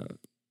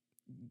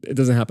 It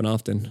doesn't happen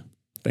often,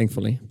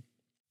 thankfully.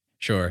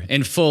 Sure.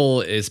 And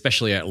full,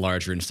 especially at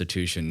larger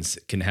institutions,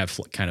 can have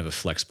kind of a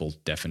flexible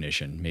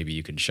definition. Maybe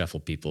you can shuffle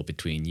people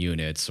between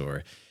units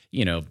or,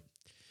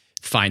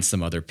 find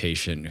some other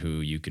patient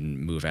who you can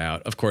move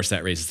out. Of course,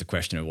 that raises the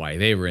question of why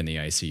they were in the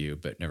ICU,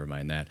 but never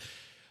mind that.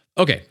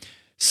 Okay.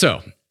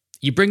 So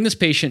you bring this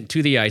patient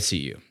to the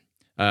ICU.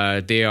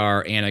 They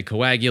are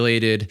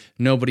anticoagulated.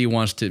 Nobody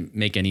wants to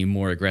make any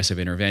more aggressive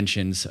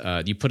interventions.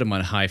 You put them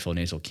on high flow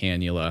nasal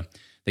cannula.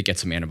 They get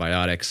some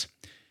antibiotics.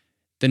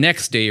 The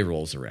next day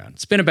rolls around.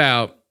 It's been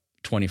about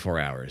 24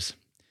 hours.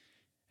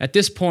 At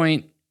this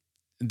point,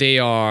 they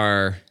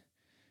are,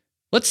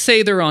 let's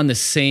say they're on the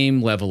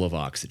same level of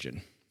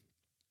oxygen,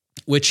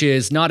 which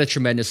is not a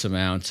tremendous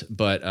amount,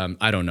 but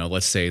I don't know.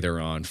 Let's say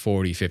they're on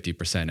 40, 50%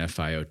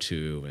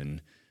 FiO2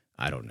 and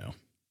I don't know,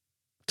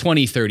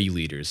 20, 30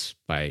 liters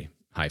by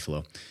high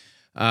flow.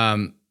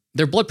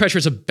 Their blood pressure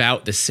is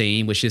about the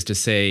same, which is to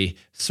say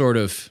sort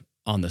of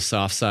on the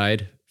soft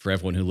side for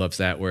everyone who loves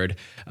that word.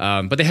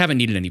 But they haven't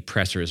needed any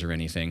pressors or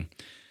anything.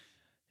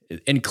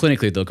 And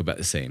clinically, they look about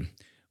the same.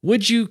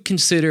 Would you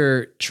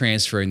consider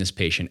transferring this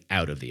patient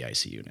out of the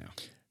ICU now?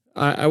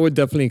 I would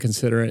definitely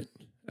consider it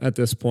at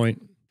this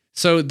point.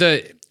 So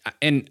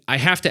and I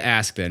have to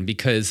ask then,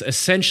 because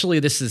essentially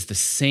this is the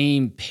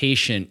same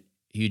patient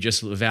you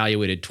just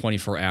evaluated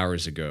 24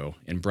 hours ago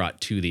and brought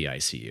to the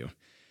ICU.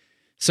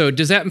 So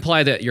does that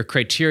imply that your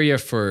criteria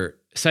for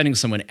sending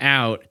someone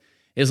out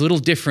is a little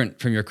different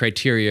from your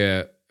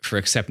criteria for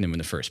accepting them in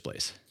the first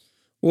place?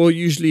 Well,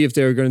 usually if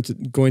they're going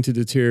to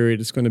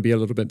deteriorate, it's going to be a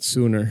little bit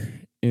sooner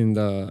in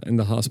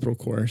the hospital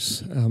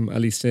course.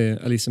 At least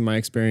in my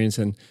experience,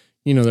 and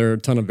there are a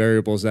ton of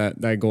variables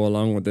that go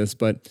along with this.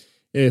 But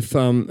if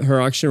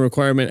her oxygen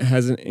requirement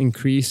hasn't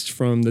increased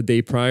from the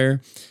day prior,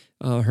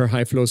 her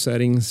high flow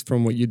settings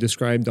from what you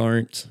described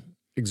aren't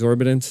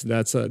exorbitant,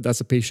 that's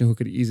a patient who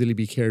could easily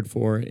be cared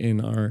for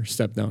in our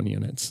step down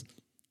units.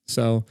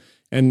 So,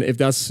 and if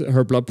that's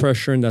her blood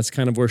pressure and that's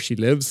kind of where she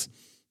lives,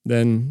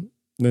 then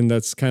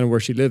that's kind of where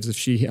she lives. If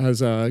she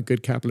has a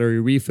good capillary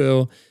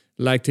refill,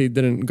 lactate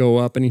didn't go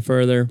up any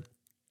further,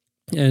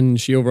 and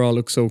she overall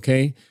looks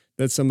okay,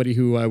 that's somebody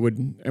who I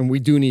would, and we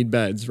do need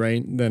beds,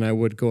 right? Then I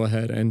would go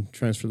ahead and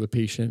transfer the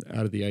patient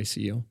out of the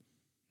ICU.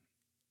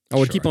 I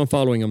would keep on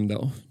following them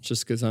though,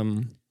 just because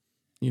I'm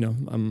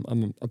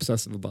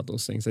obsessive about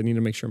those things. I need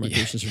to make sure my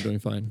patients are doing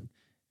fine.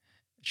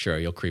 Sure,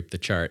 you'll creep the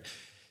chart.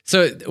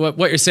 So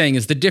what you're saying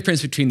is the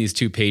difference between these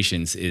two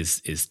patients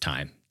is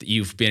time.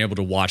 You've been able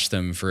to watch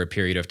them for a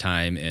period of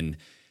time, and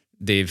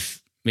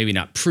they've maybe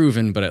not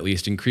proven, but at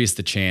least increased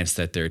the chance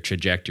that their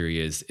trajectory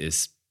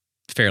is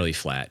fairly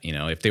flat.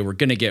 If they were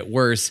going to get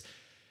worse,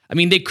 I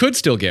mean, they could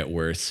still get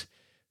worse,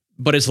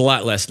 but it's a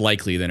lot less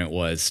likely than it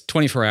was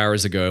 24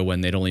 hours ago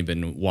when they'd only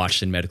been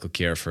watched in medical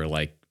care for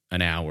like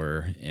an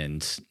hour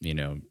and,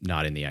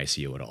 not in the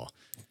ICU at all.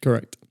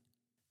 Correct.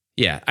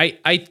 Yeah.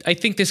 I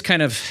think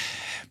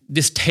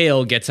this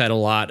tale gets at a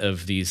lot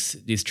of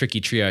these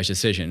tricky triage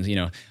decisions,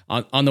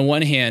 on the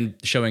one hand,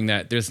 showing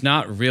that there's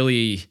not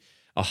really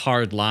a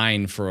hard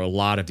line for a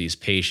lot of these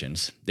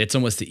patients. It's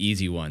almost the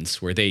easy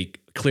ones where they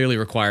clearly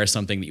require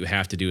something that you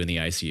have to do in the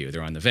ICU.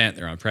 They're on the vent,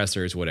 they're on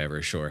pressors,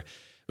 whatever, sure.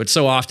 But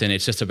so often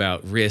it's just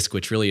about risk,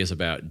 which really is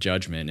about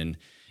judgment. And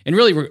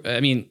really,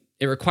 I mean,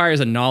 it requires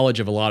a knowledge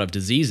of a lot of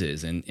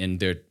diseases and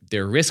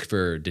their risk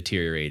for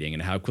deteriorating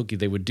and how quickly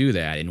they would do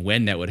that and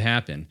when that would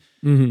happen.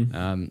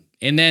 Mm-hmm.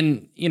 And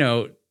then,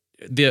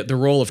 the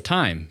role of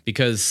time,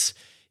 because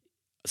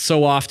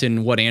so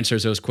often what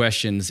answers those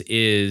questions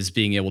is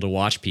being able to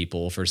watch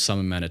people for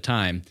some amount of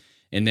time.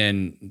 And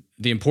then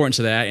the importance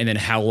of that and then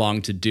how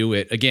long to do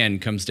it, again,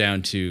 comes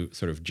down to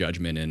sort of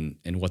judgment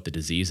and what the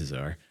diseases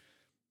are.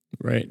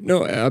 Right.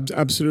 No,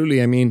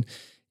 absolutely. I mean,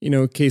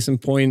 case in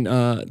point,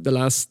 the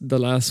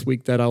last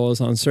week that I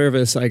was on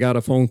service, I got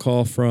a phone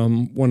call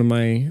from one of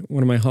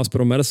my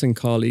hospital medicine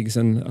colleagues,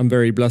 and I'm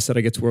very blessed that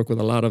I get to work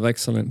with a lot of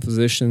excellent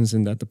physicians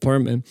in that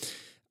department.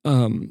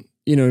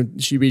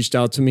 She reached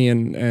out to me,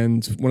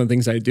 and one of the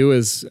things I do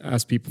is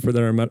ask people for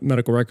their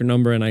medical record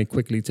number, and I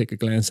quickly take a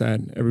glance at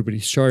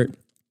everybody's chart.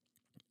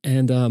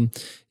 And,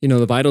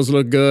 the vitals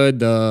look good.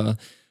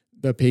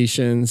 The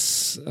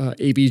patient's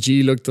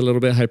ABG looked a little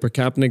bit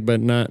hypercapnic,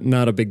 but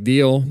not a big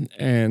deal.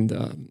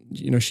 And,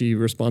 she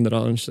responded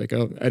on, and she's like,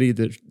 "Oh, Eddie,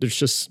 there's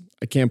just,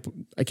 I can't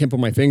put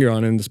my finger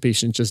on it, and this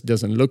patient just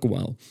doesn't look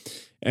well."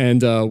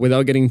 And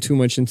without getting too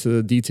much into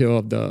the detail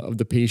of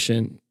the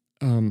patient,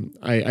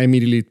 I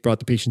immediately brought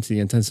the patient to the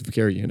intensive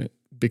care unit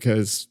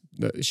because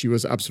she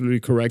was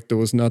absolutely correct. There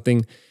was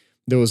nothing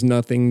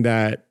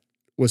that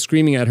was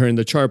screaming at her in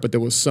the chart, but there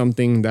was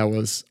something that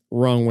was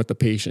wrong with the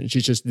patient.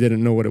 She just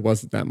didn't know what it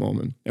was at that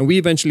moment. And we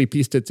eventually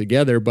pieced it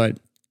together, but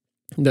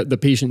the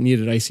patient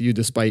needed ICU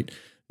despite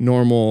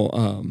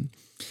normal,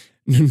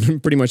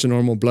 pretty much a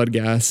normal blood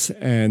gas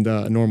and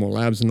normal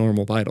labs and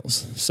normal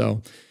vitals.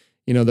 So,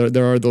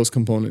 there are those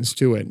components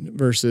to it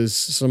versus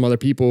some other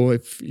people.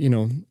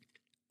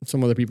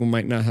 Some other people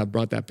might not have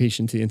brought that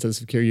patient to the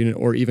intensive care unit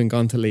or even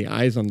gone to lay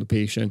eyes on the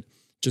patient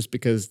just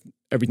because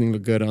everything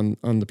looked good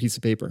on the piece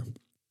of paper.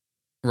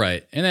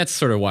 Right. And that's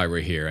sort of why we're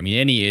here. I mean,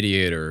 any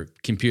idiot or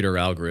computer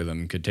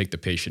algorithm could take the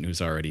patient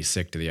who's already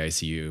sick to the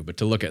ICU, but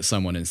to look at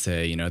someone and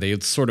say, they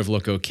sort of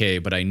look okay,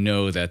 but I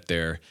know that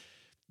their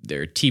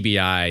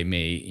TBI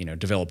may,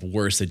 develop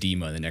worse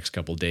edema in the next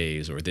couple of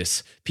days, or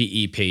this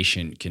PE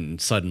patient can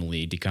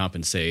suddenly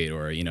decompensate,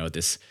 or,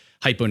 this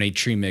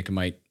hyponatremic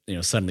might,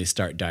 suddenly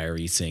start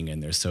diuresing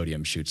and their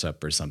sodium shoots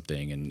up or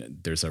something, and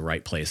there's a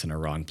right place and a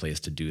wrong place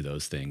to do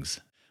those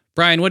things.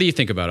 Brian, what do you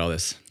think about all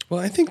this? Well,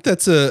 I think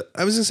that's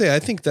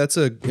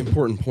an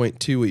important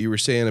point too. What you were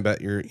saying about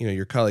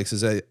your colleagues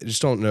is I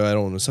don't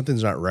know.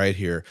 Something's not right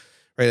here,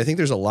 right? I think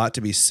there's a lot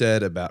to be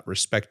said about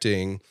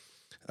respecting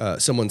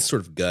someone's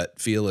sort of gut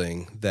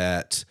feeling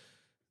that,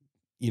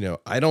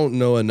 I don't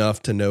know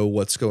enough to know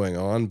what's going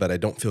on, but I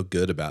don't feel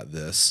good about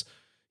this.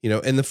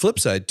 And the flip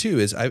side too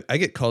is I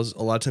get calls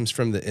a lot of times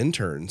from the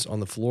interns on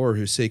the floor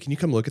who say, "Can you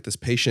come look at this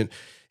patient?"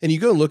 And you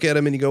go and look at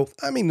them and you go,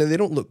 I mean, they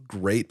don't look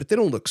great, but they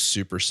don't look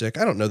super sick.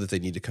 I don't know that they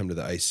need to come to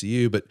the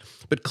ICU,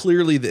 but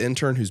clearly the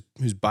intern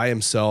who's by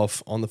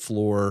himself on the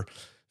floor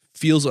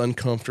feels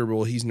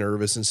uncomfortable. He's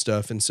nervous and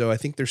stuff. And so I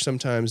think there's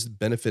sometimes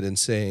benefit in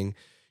saying,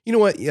 "You know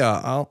what?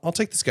 Yeah, I'll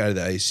take this guy to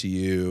the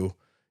ICU,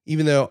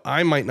 even though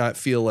I might not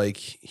feel like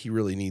he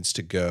really needs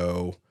to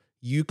go.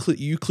 You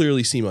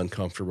clearly seem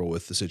uncomfortable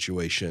with the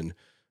situation,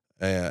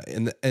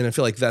 and I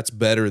feel like that's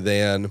better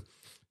than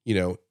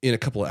in a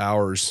couple of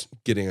hours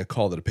getting a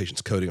call that a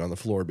patient's coding on the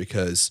floor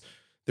because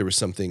there was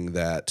something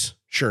that,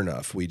 sure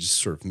enough, we just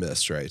sort of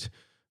missed, right?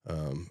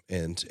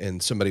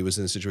 And somebody was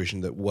in a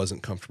situation that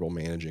wasn't comfortable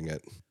managing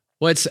it.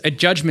 Well, it's a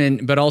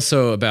judgment, but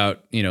also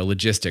about,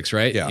 logistics,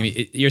 right? Yeah. I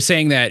mean, you're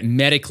saying that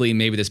medically,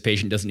 maybe this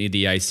patient doesn't need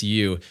the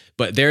ICU,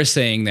 but they're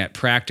saying that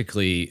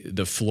practically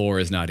the floor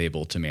is not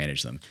able to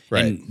manage them.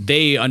 Right. And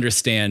they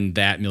understand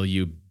that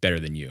milieu better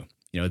than you.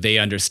 They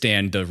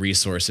understand the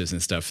resources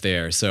and stuff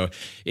there. So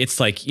it's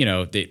like,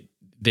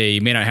 they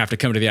may not have to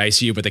come to the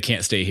ICU, but they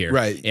can't stay here.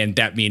 Right. And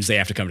that means they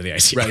have to come to the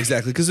ICU. Right,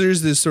 exactly. Because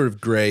there's this sort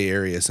of gray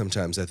area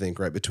sometimes, I think,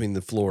 right, between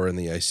the floor and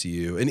the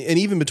ICU, and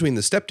even between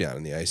the step down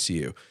and the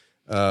ICU,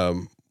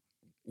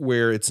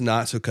 where it's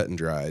not so cut and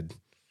dried.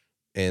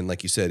 And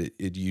like you said,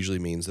 it usually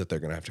means that they're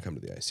going to have to come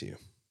to the ICU.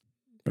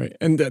 Right.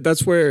 And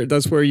that's where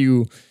this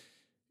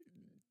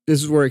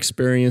is where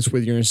experience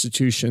with your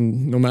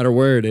institution, no matter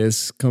where it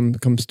is,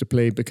 comes to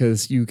play,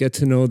 because you get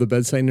to know the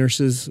bedside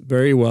nurses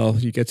very well.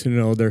 You get to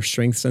know their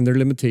strengths and their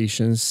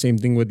limitations. Same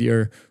thing with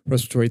your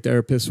respiratory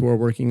therapists who are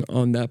working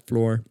on that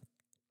floor,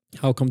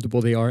 how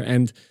comfortable they are.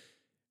 And,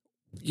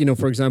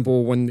 for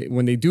example,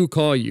 when they do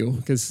call you,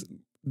 because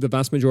the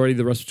vast majority of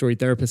the respiratory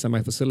therapists at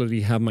my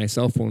facility have my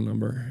cell phone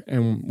number.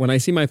 And when I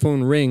see my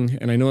phone ring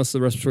and I know it's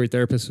the respiratory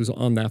therapist who's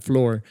on that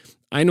floor,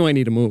 I know I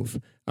need to move.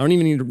 I don't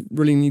even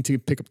really need to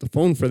pick up the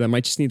phone for them. I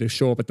just need to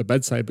show up at the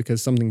bedside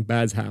because something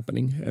bad's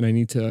happening and I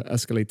need to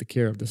escalate the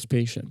care of this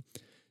patient.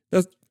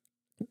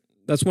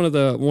 That's one of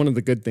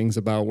the good things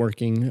about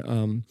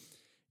working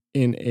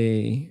in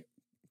a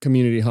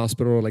community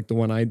hospital like the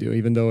one I do.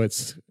 Even though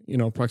it's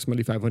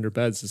approximately 500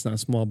 beds, it's not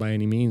small by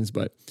any means,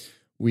 but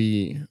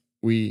we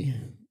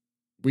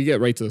get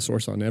right to the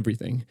source on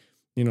everything.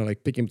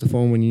 Like picking up the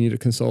phone when you need a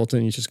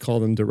consultant, you just call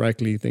them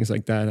directly, things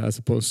like that, as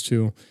opposed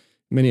to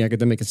many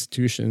academic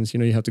institutions.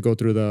 You have to go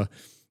through the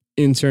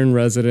intern,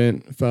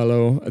 resident,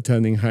 fellow,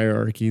 attending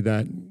hierarchy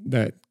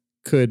that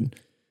could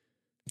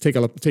take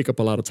up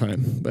a lot of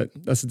time, but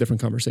that's a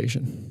different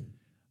conversation.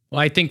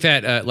 Well, I think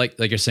that, like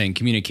you're saying,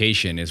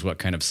 communication is what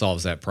kind of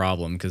solves that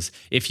problem. Because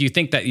if you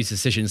think that these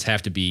decisions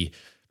have to be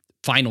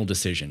final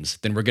decisions,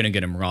 then we're going to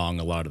get them wrong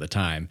a lot of the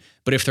time.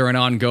 But if they're an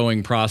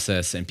ongoing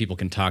process and people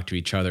can talk to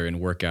each other and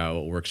work out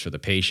what works for the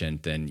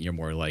patient, then you're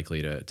more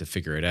likely to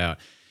figure it out.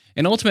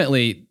 And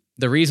ultimately,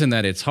 the reason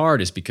that it's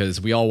hard is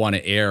because we all want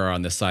to err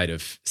on the side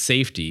of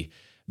safety,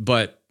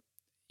 but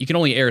you can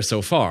only err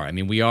so far. I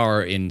mean, we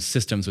are in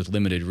systems with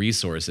limited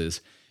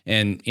resources,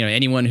 and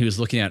anyone who's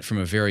looking at it from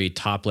a very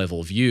top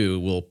level view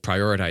will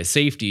prioritize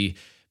safety,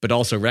 but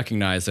also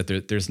recognize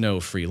that there's no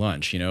free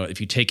lunch. If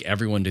you take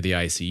everyone to the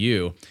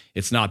ICU,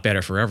 it's not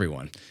better for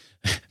everyone.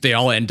 They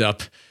all end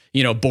up,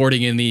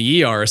 boarding in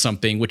the ER or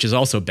something, which is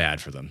also bad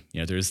for them.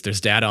 There's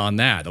data on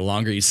that. The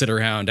longer you sit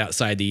around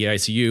outside the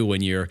ICU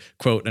when you're,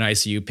 quote, an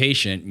ICU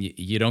patient,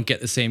 you don't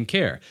get the same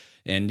care.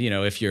 And,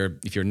 if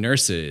your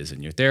nurses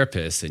and your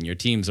therapists and your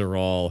teams are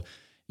all,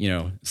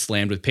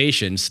 slammed with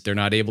patients, they're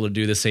not able to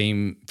do the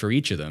same for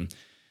each of them.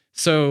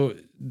 So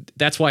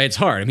that's why it's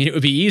hard. I mean, it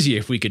would be easy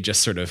if we could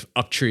just sort of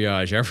up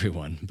triage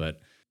everyone,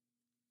 but.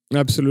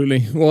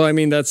 Absolutely. Well, I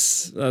mean,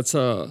 that's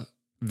a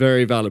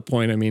very valid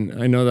point. I mean,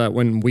 I know that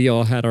when we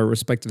all had our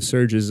respective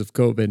surges of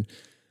COVID,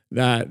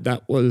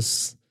 that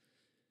was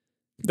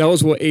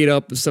what ate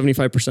up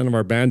 75% of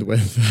our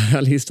bandwidth.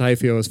 At least I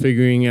feel, is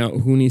figuring out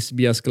who needs to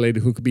be escalated,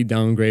 who could be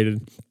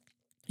downgraded.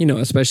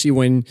 Especially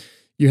when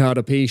you had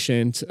a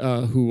patient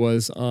who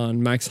was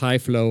on max high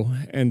flow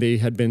and they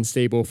had been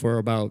stable for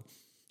about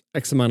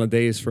X amount of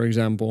days, for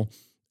example,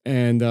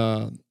 and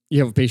you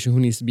have a patient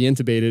who needs to be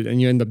intubated,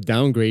 and you end up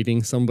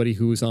downgrading somebody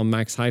who's on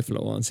max high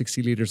flow on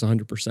 60 liters,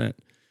 100%.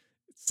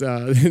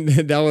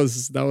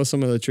 That was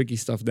some of the tricky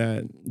stuff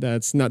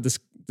that's not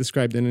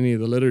described in any of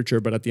the literature,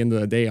 but at the end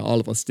of the day, all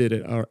of us did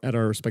it at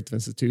our respective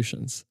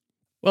institutions.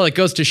 Well, it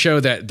goes to show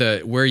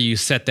that where you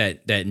set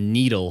that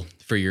needle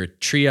for your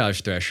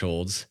triage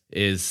thresholds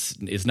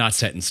is not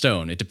set in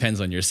stone. It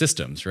depends on your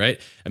systems, right?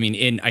 I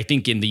mean, I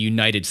think in the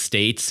United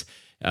States,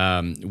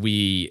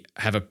 we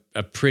have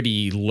a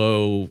pretty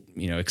low,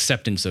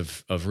 acceptance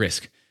of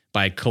risk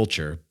by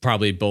culture,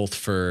 probably both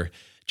for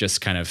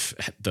just kind of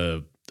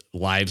the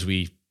lives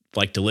we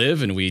like to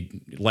live, and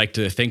we like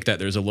to think that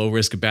there's a low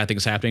risk of bad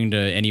things happening to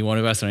any one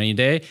of us on any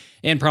day,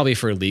 and probably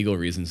for legal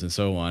reasons and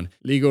so on.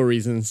 Legal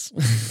reasons.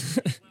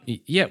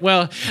 Yeah,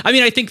 well, I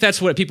mean, I think that's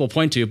what people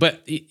point to,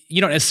 but you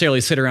don't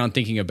necessarily sit around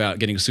thinking about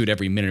getting sued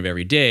every minute of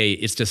every day.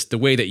 It's just the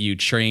way that you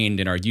trained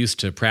and are used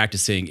to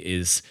practicing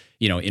is,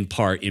 in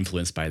part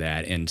influenced by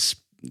that, and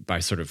by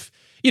sort of,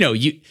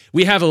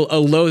 we have a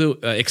low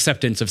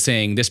acceptance of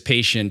saying this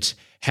patient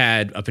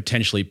had a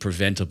potentially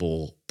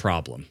preventable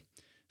problem.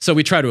 So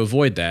we try to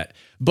avoid that.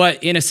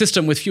 But in a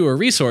system with fewer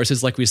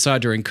resources, like we saw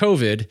during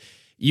COVID,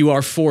 you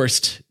are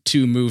forced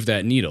to move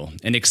that needle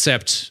and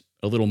accept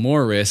a little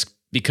more risk,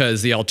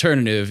 because the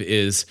alternative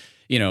is,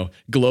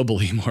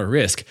 globally more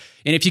risk.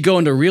 And if you go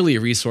into really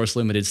resource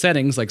limited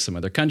settings like some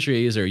other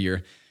countries, or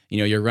you're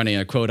you're running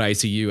a quote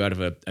ICU out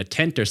of a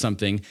tent or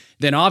something,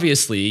 then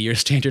obviously your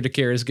standard of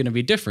care is going to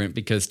be different,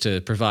 because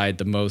to provide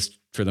the most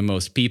for the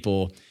most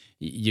people,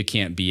 you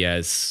can't be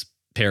as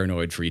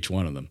paranoid for each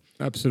one of them.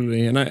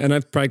 Absolutely. And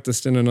I've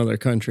practiced in another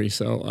country,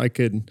 so I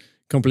could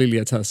completely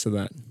attest to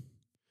that.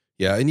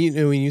 Yeah. And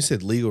when you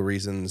said legal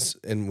reasons,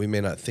 and we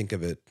may not think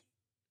of it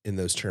in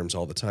those terms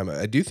all the time,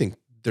 I do think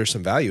there's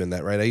some value in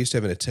that, right? I used to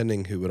have an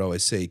attending who would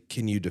always say,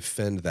 can you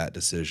defend that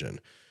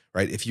decision,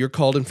 right? If you're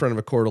called in front of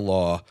a court of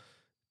law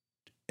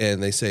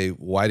and they say,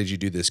 why did you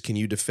do this? Can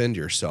you defend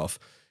yourself?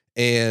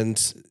 And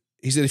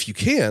he said, if you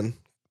can,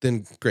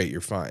 then great,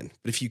 you're fine.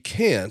 But if you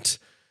can't,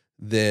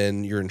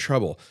 then you're in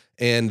trouble.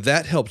 And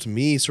that helped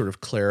me sort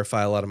of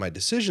clarify a lot of my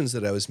decisions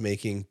that I was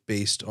making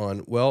based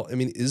on, well, I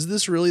mean, is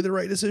this really the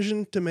right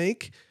decision to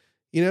make?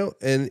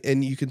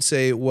 And you can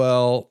say,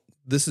 well,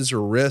 this is a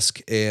risk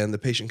and the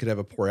patient could have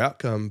a poor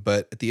outcome.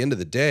 But at the end of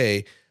the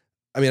day,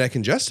 I mean, I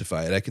can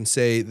justify it. I can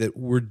say that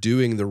we're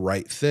doing the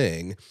right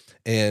thing.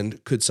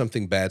 And could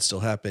something bad still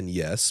happen?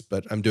 Yes,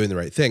 but I'm doing the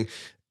right thing.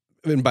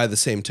 And by the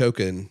same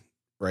token,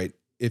 right,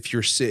 if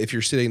you're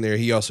sitting there,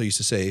 he also used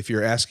to say, if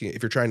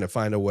you're trying to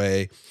find a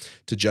way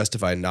to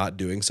justify not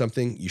doing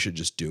something, you should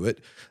just do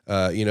it.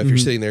 If you're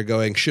sitting there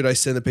going, should I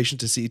send the patient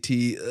to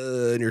CT?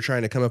 And you're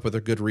trying to come up with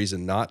a good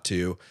reason not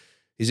to.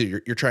 He said,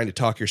 you're trying to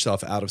talk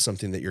yourself out of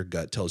something that your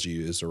gut tells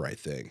you is the right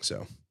thing.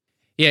 So.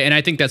 Yeah, and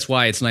I think that's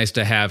why it's nice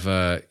to have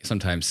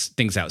sometimes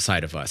things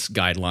outside of us,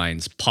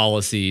 guidelines,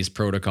 policies,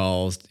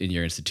 protocols in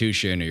your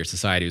institution or your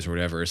societies or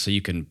whatever, so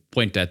you can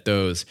point at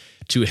those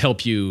to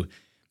help you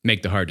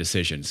make the hard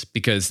decisions,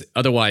 because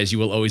otherwise you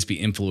will always be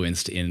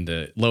influenced in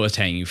the lowest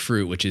hanging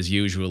fruit, which is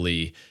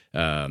usually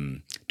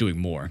doing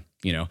more.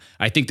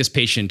 I think this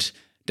patient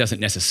doesn't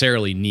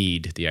necessarily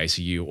need the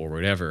ICU or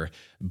whatever,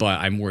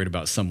 but I'm worried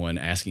about someone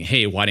asking,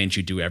 hey, why didn't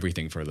you do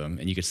everything for them?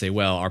 And you could say,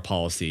 well, our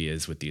policy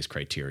is with these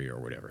criteria or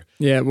whatever.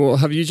 Yeah. Well,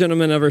 have you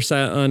gentlemen ever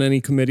sat on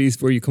any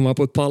committees where you come up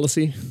with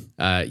policy?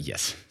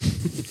 Yes.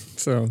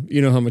 So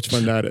you know how much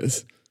fun that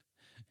is.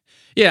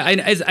 Yeah,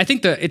 I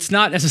think that it's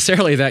not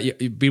necessarily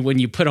that when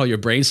you put all your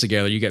brains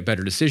together, you get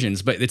better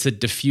decisions, but it's a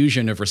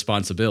diffusion of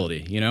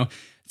responsibility.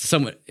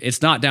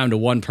 It's not down to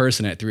one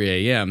person at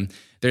 3 a.m.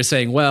 They're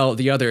saying, well,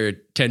 the other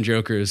 10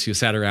 jokers who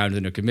sat around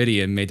in a committee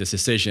and made this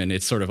decision,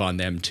 it's sort of on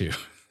them too.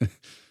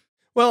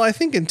 Well, I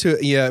think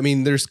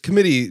there's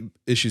committee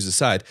issues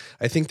aside,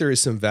 I think there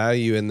is some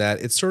value in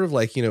that. It's sort of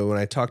like, when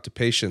I talk to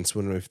patients,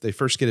 if they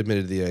first get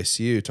admitted to the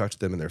ICU, talk to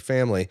them and their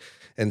family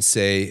and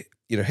say,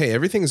 hey,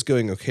 everything's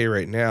going okay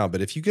right now,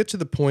 but if you get to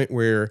the point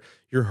where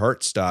your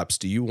heart stops,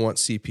 do you want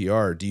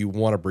CPR? Do you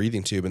want a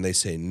breathing tube? And they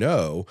say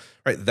no,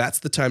 right? That's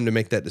the time to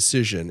make that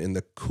decision in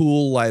the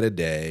cool light of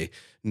day,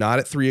 not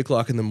at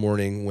 3:00 in the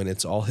morning when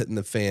it's all hitting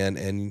the fan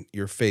and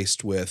you're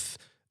faced with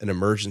an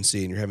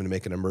emergency and you're having to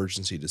make an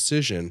emergency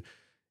decision.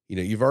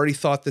 You've already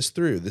thought this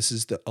through. This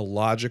is a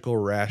logical,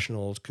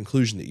 rational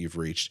conclusion that you've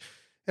reached.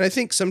 And I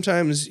think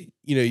sometimes,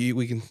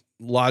 we can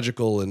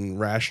logical and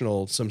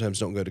rational sometimes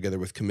don't go together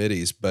with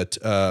committees, but,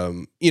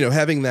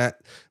 having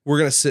that, we're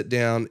going to sit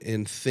down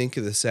and think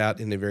of this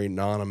out in a very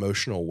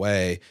non-emotional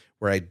way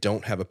where I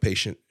don't have a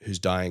patient who's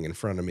dying in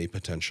front of me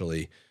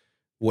potentially.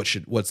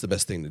 What's the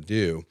best thing to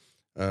do?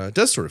 It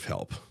does sort of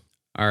help.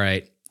 All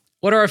right.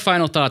 What are our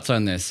final thoughts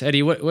on this?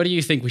 Eddie, what do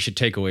you think we should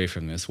take away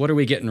from this? What are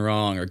we getting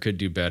wrong or could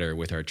do better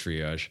with our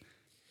triage?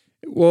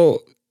 Well,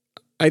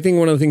 I think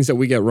one of the things that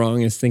we get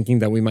wrong is thinking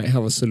that we might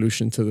have a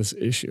solution to this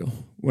issue,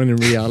 when in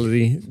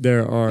reality,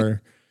 there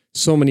are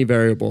so many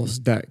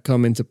variables that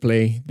come into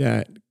play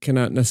that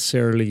cannot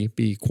necessarily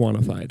be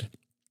quantified.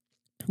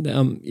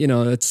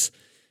 It's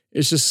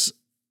just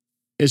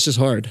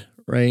hard,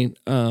 right?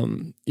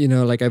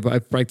 Like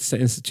I've practiced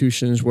at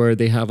institutions where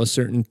they have a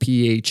certain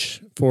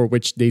pH for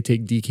which they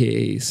take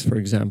DKAs, for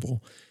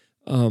example.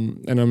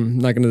 And I'm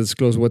not going to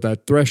disclose what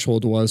that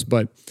threshold was,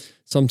 but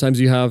sometimes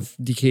you have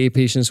DKA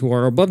patients who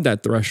are above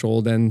that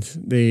threshold and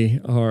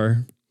they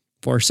are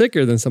far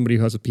sicker than somebody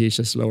who has a pH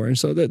that's lower. And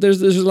so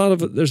there's a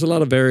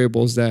lot of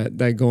variables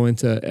that go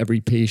into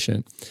every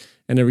patient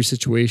and every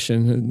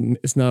situation.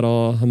 It's not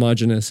all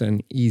homogeneous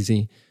and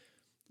easy.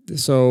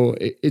 So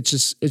it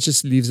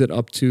just leaves it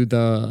up to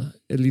the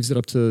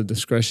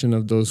discretion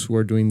of those who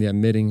are doing the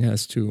admitting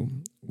as to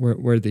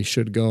where they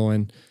should go,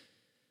 and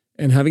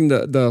having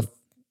the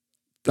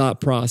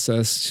thought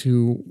process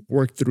to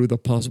work through the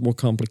possible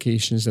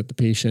complications that the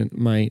patient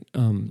might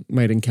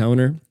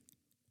encounter,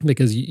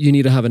 because you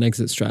need to have an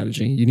exit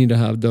strategy. You need to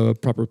have the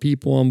proper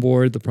people on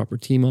board, the proper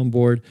team on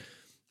board,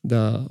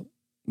 the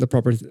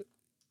proper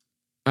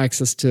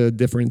access to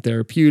different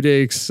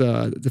therapeutics,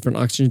 different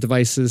oxygen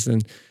devices,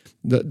 and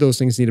those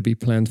things need to be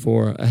planned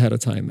for ahead of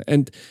time.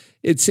 And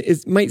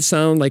it might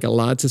sound like a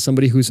lot to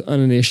somebody who's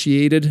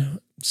uninitiated,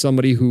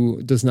 somebody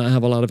who does not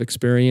have a lot of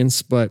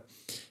experience, but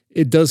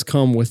it does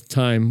come with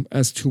time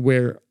as to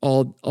where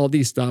all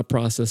these thought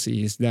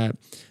processes that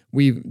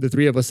the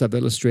three of us have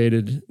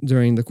illustrated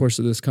during the course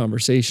of this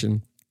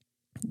conversation,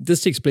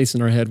 this takes place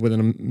in our head within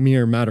a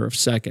mere matter of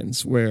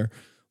seconds, where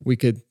we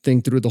could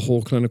think through the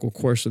whole clinical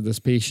course of this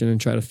patient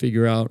and try to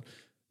figure out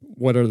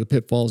what are the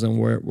pitfalls and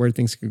where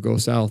things could go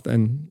south,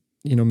 and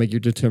make your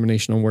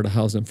determination on where to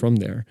house them from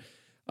there.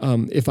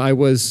 If I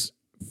was,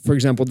 for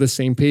example, this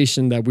same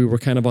patient that we were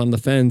kind of on the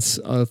fence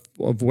of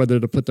whether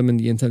to put them in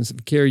the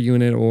intensive care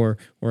unit or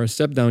a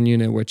step down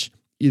unit, which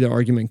either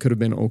argument could have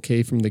been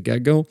okay from the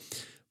get-go.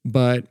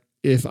 But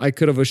if I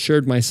could have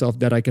assured myself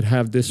that I could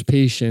have this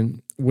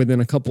patient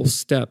within a couple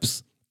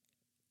steps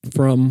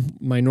from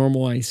my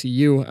normal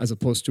ICU, as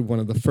opposed to one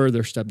of the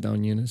further step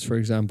down units, for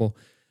example,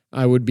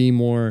 I would be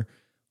more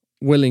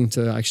willing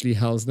to actually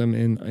house them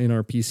in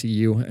our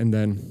PCU and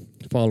then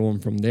follow them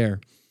from there.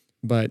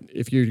 But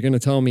if you're going to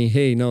tell me,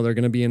 hey, no, they're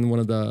going to be in one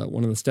of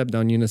the step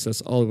down units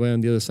that's all the way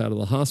on the other side of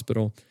the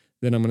hospital,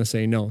 then I'm going to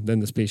say no. Then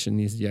this patient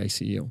needs the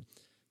ICU.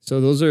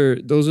 So those are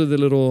the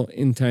little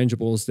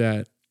intangibles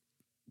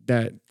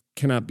that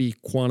cannot be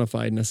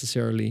quantified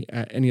necessarily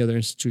at any other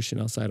institution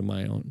outside of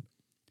my own.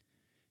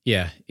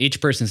 Yeah,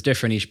 each person's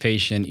different, each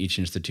patient, each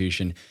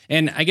institution.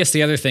 And I guess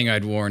the other thing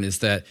I'd warn is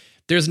that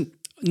there's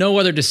no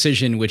other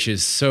decision which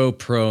is so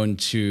prone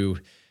to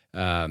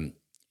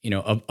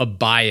a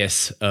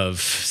bias of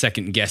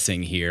second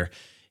guessing here.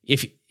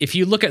 If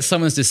you look at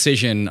someone's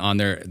decision on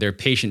their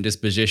patient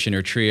disposition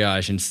or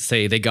triage and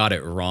say they got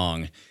it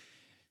wrong,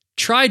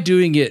 try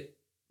doing it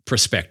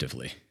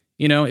prospectively.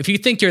 If you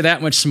think you're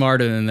that much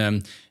smarter than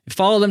them,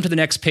 follow them to the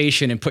next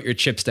patient and put your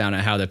chips down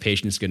at how the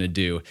patient's going to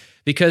do,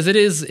 because it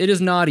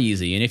is not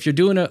easy. And if you're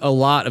doing a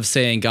lot of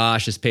saying,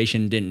 gosh, this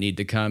patient didn't need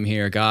to come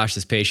here, gosh,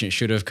 this patient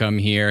should have come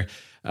here,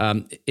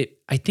 I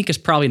think it's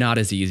probably not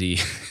as easy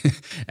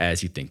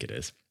as you think it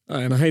is.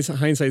 And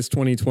hindsight's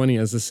 20/20,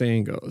 as the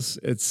saying goes.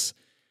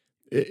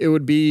 It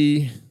would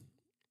be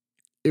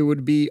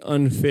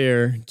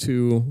unfair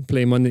to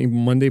play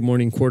Monday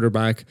morning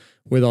quarterback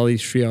with all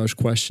these triage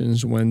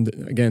questions when,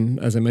 again,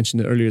 as I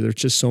mentioned earlier, there's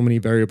just so many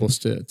variables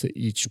to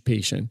each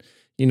patient.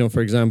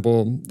 For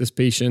example, this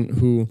patient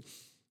who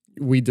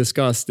we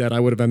discussed that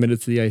I would have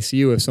admitted to the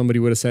ICU, if somebody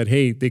would have said,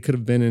 hey, they could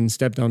have been in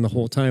step down the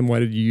whole time, why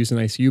did you use an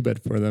ICU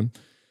bed for them?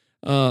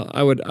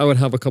 I would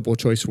have a couple of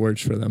choice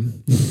words for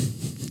them.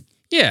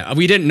 Yeah,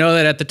 we didn't know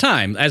that at the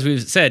time. As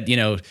we've said,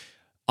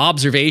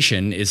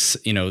 observation is,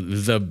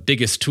 the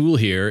biggest tool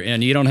here,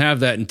 and you don't have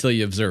that until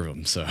you observe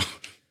them. So,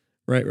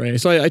 right.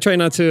 So I try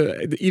not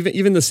to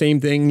even the same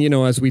thing.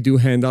 As we do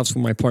handoffs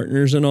with my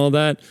partners and all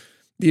that.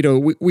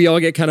 We all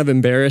get kind of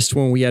embarrassed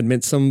when we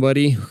admit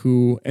somebody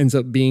who ends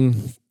up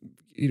being.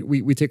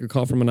 We take a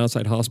call from an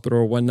outside hospital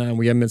or whatnot, and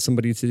we admit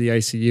somebody to the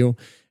ICU.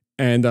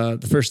 And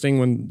the first thing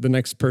when the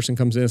next person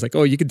comes in is like,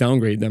 oh, you could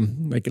downgrade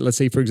them. Like, let's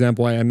say, for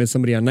example, I admit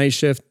somebody on night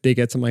shift. They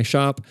get to my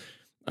shop.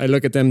 I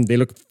look at them. They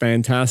look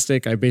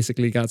fantastic. I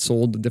basically got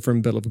sold a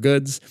different bill of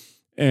goods.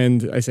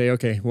 And I say,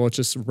 okay, well,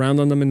 just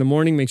round on them in the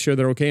morning, make sure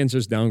they're okay, and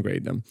just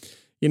downgrade them.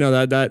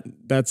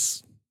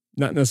 That's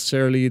not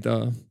necessarily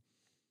the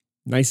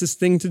nicest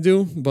thing to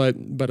do, but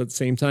at the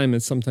same time,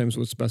 it's sometimes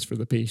what's best for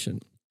the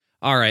patient.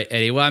 All right,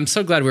 Eddie. Well, I'm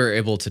so glad we were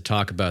able to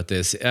talk about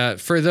this.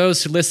 For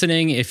those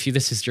listening, if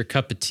this is your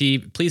cup of tea,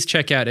 please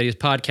check out Eddie's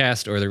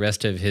podcast or the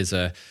rest of his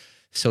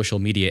social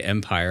media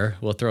empire.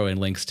 We'll throw in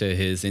links to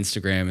his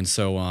Instagram and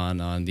so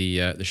on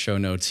the show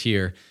notes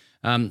here.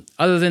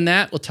 Other than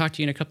that, we'll talk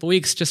to you in a couple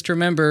weeks. Just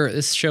remember,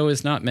 this show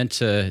is not meant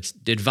to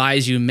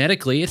advise you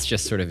medically. It's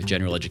just sort of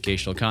general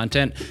educational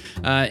content.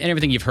 And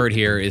everything you've heard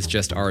here is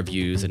just our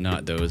views and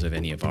not those of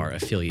any of our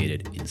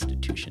affiliated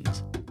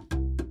institutions.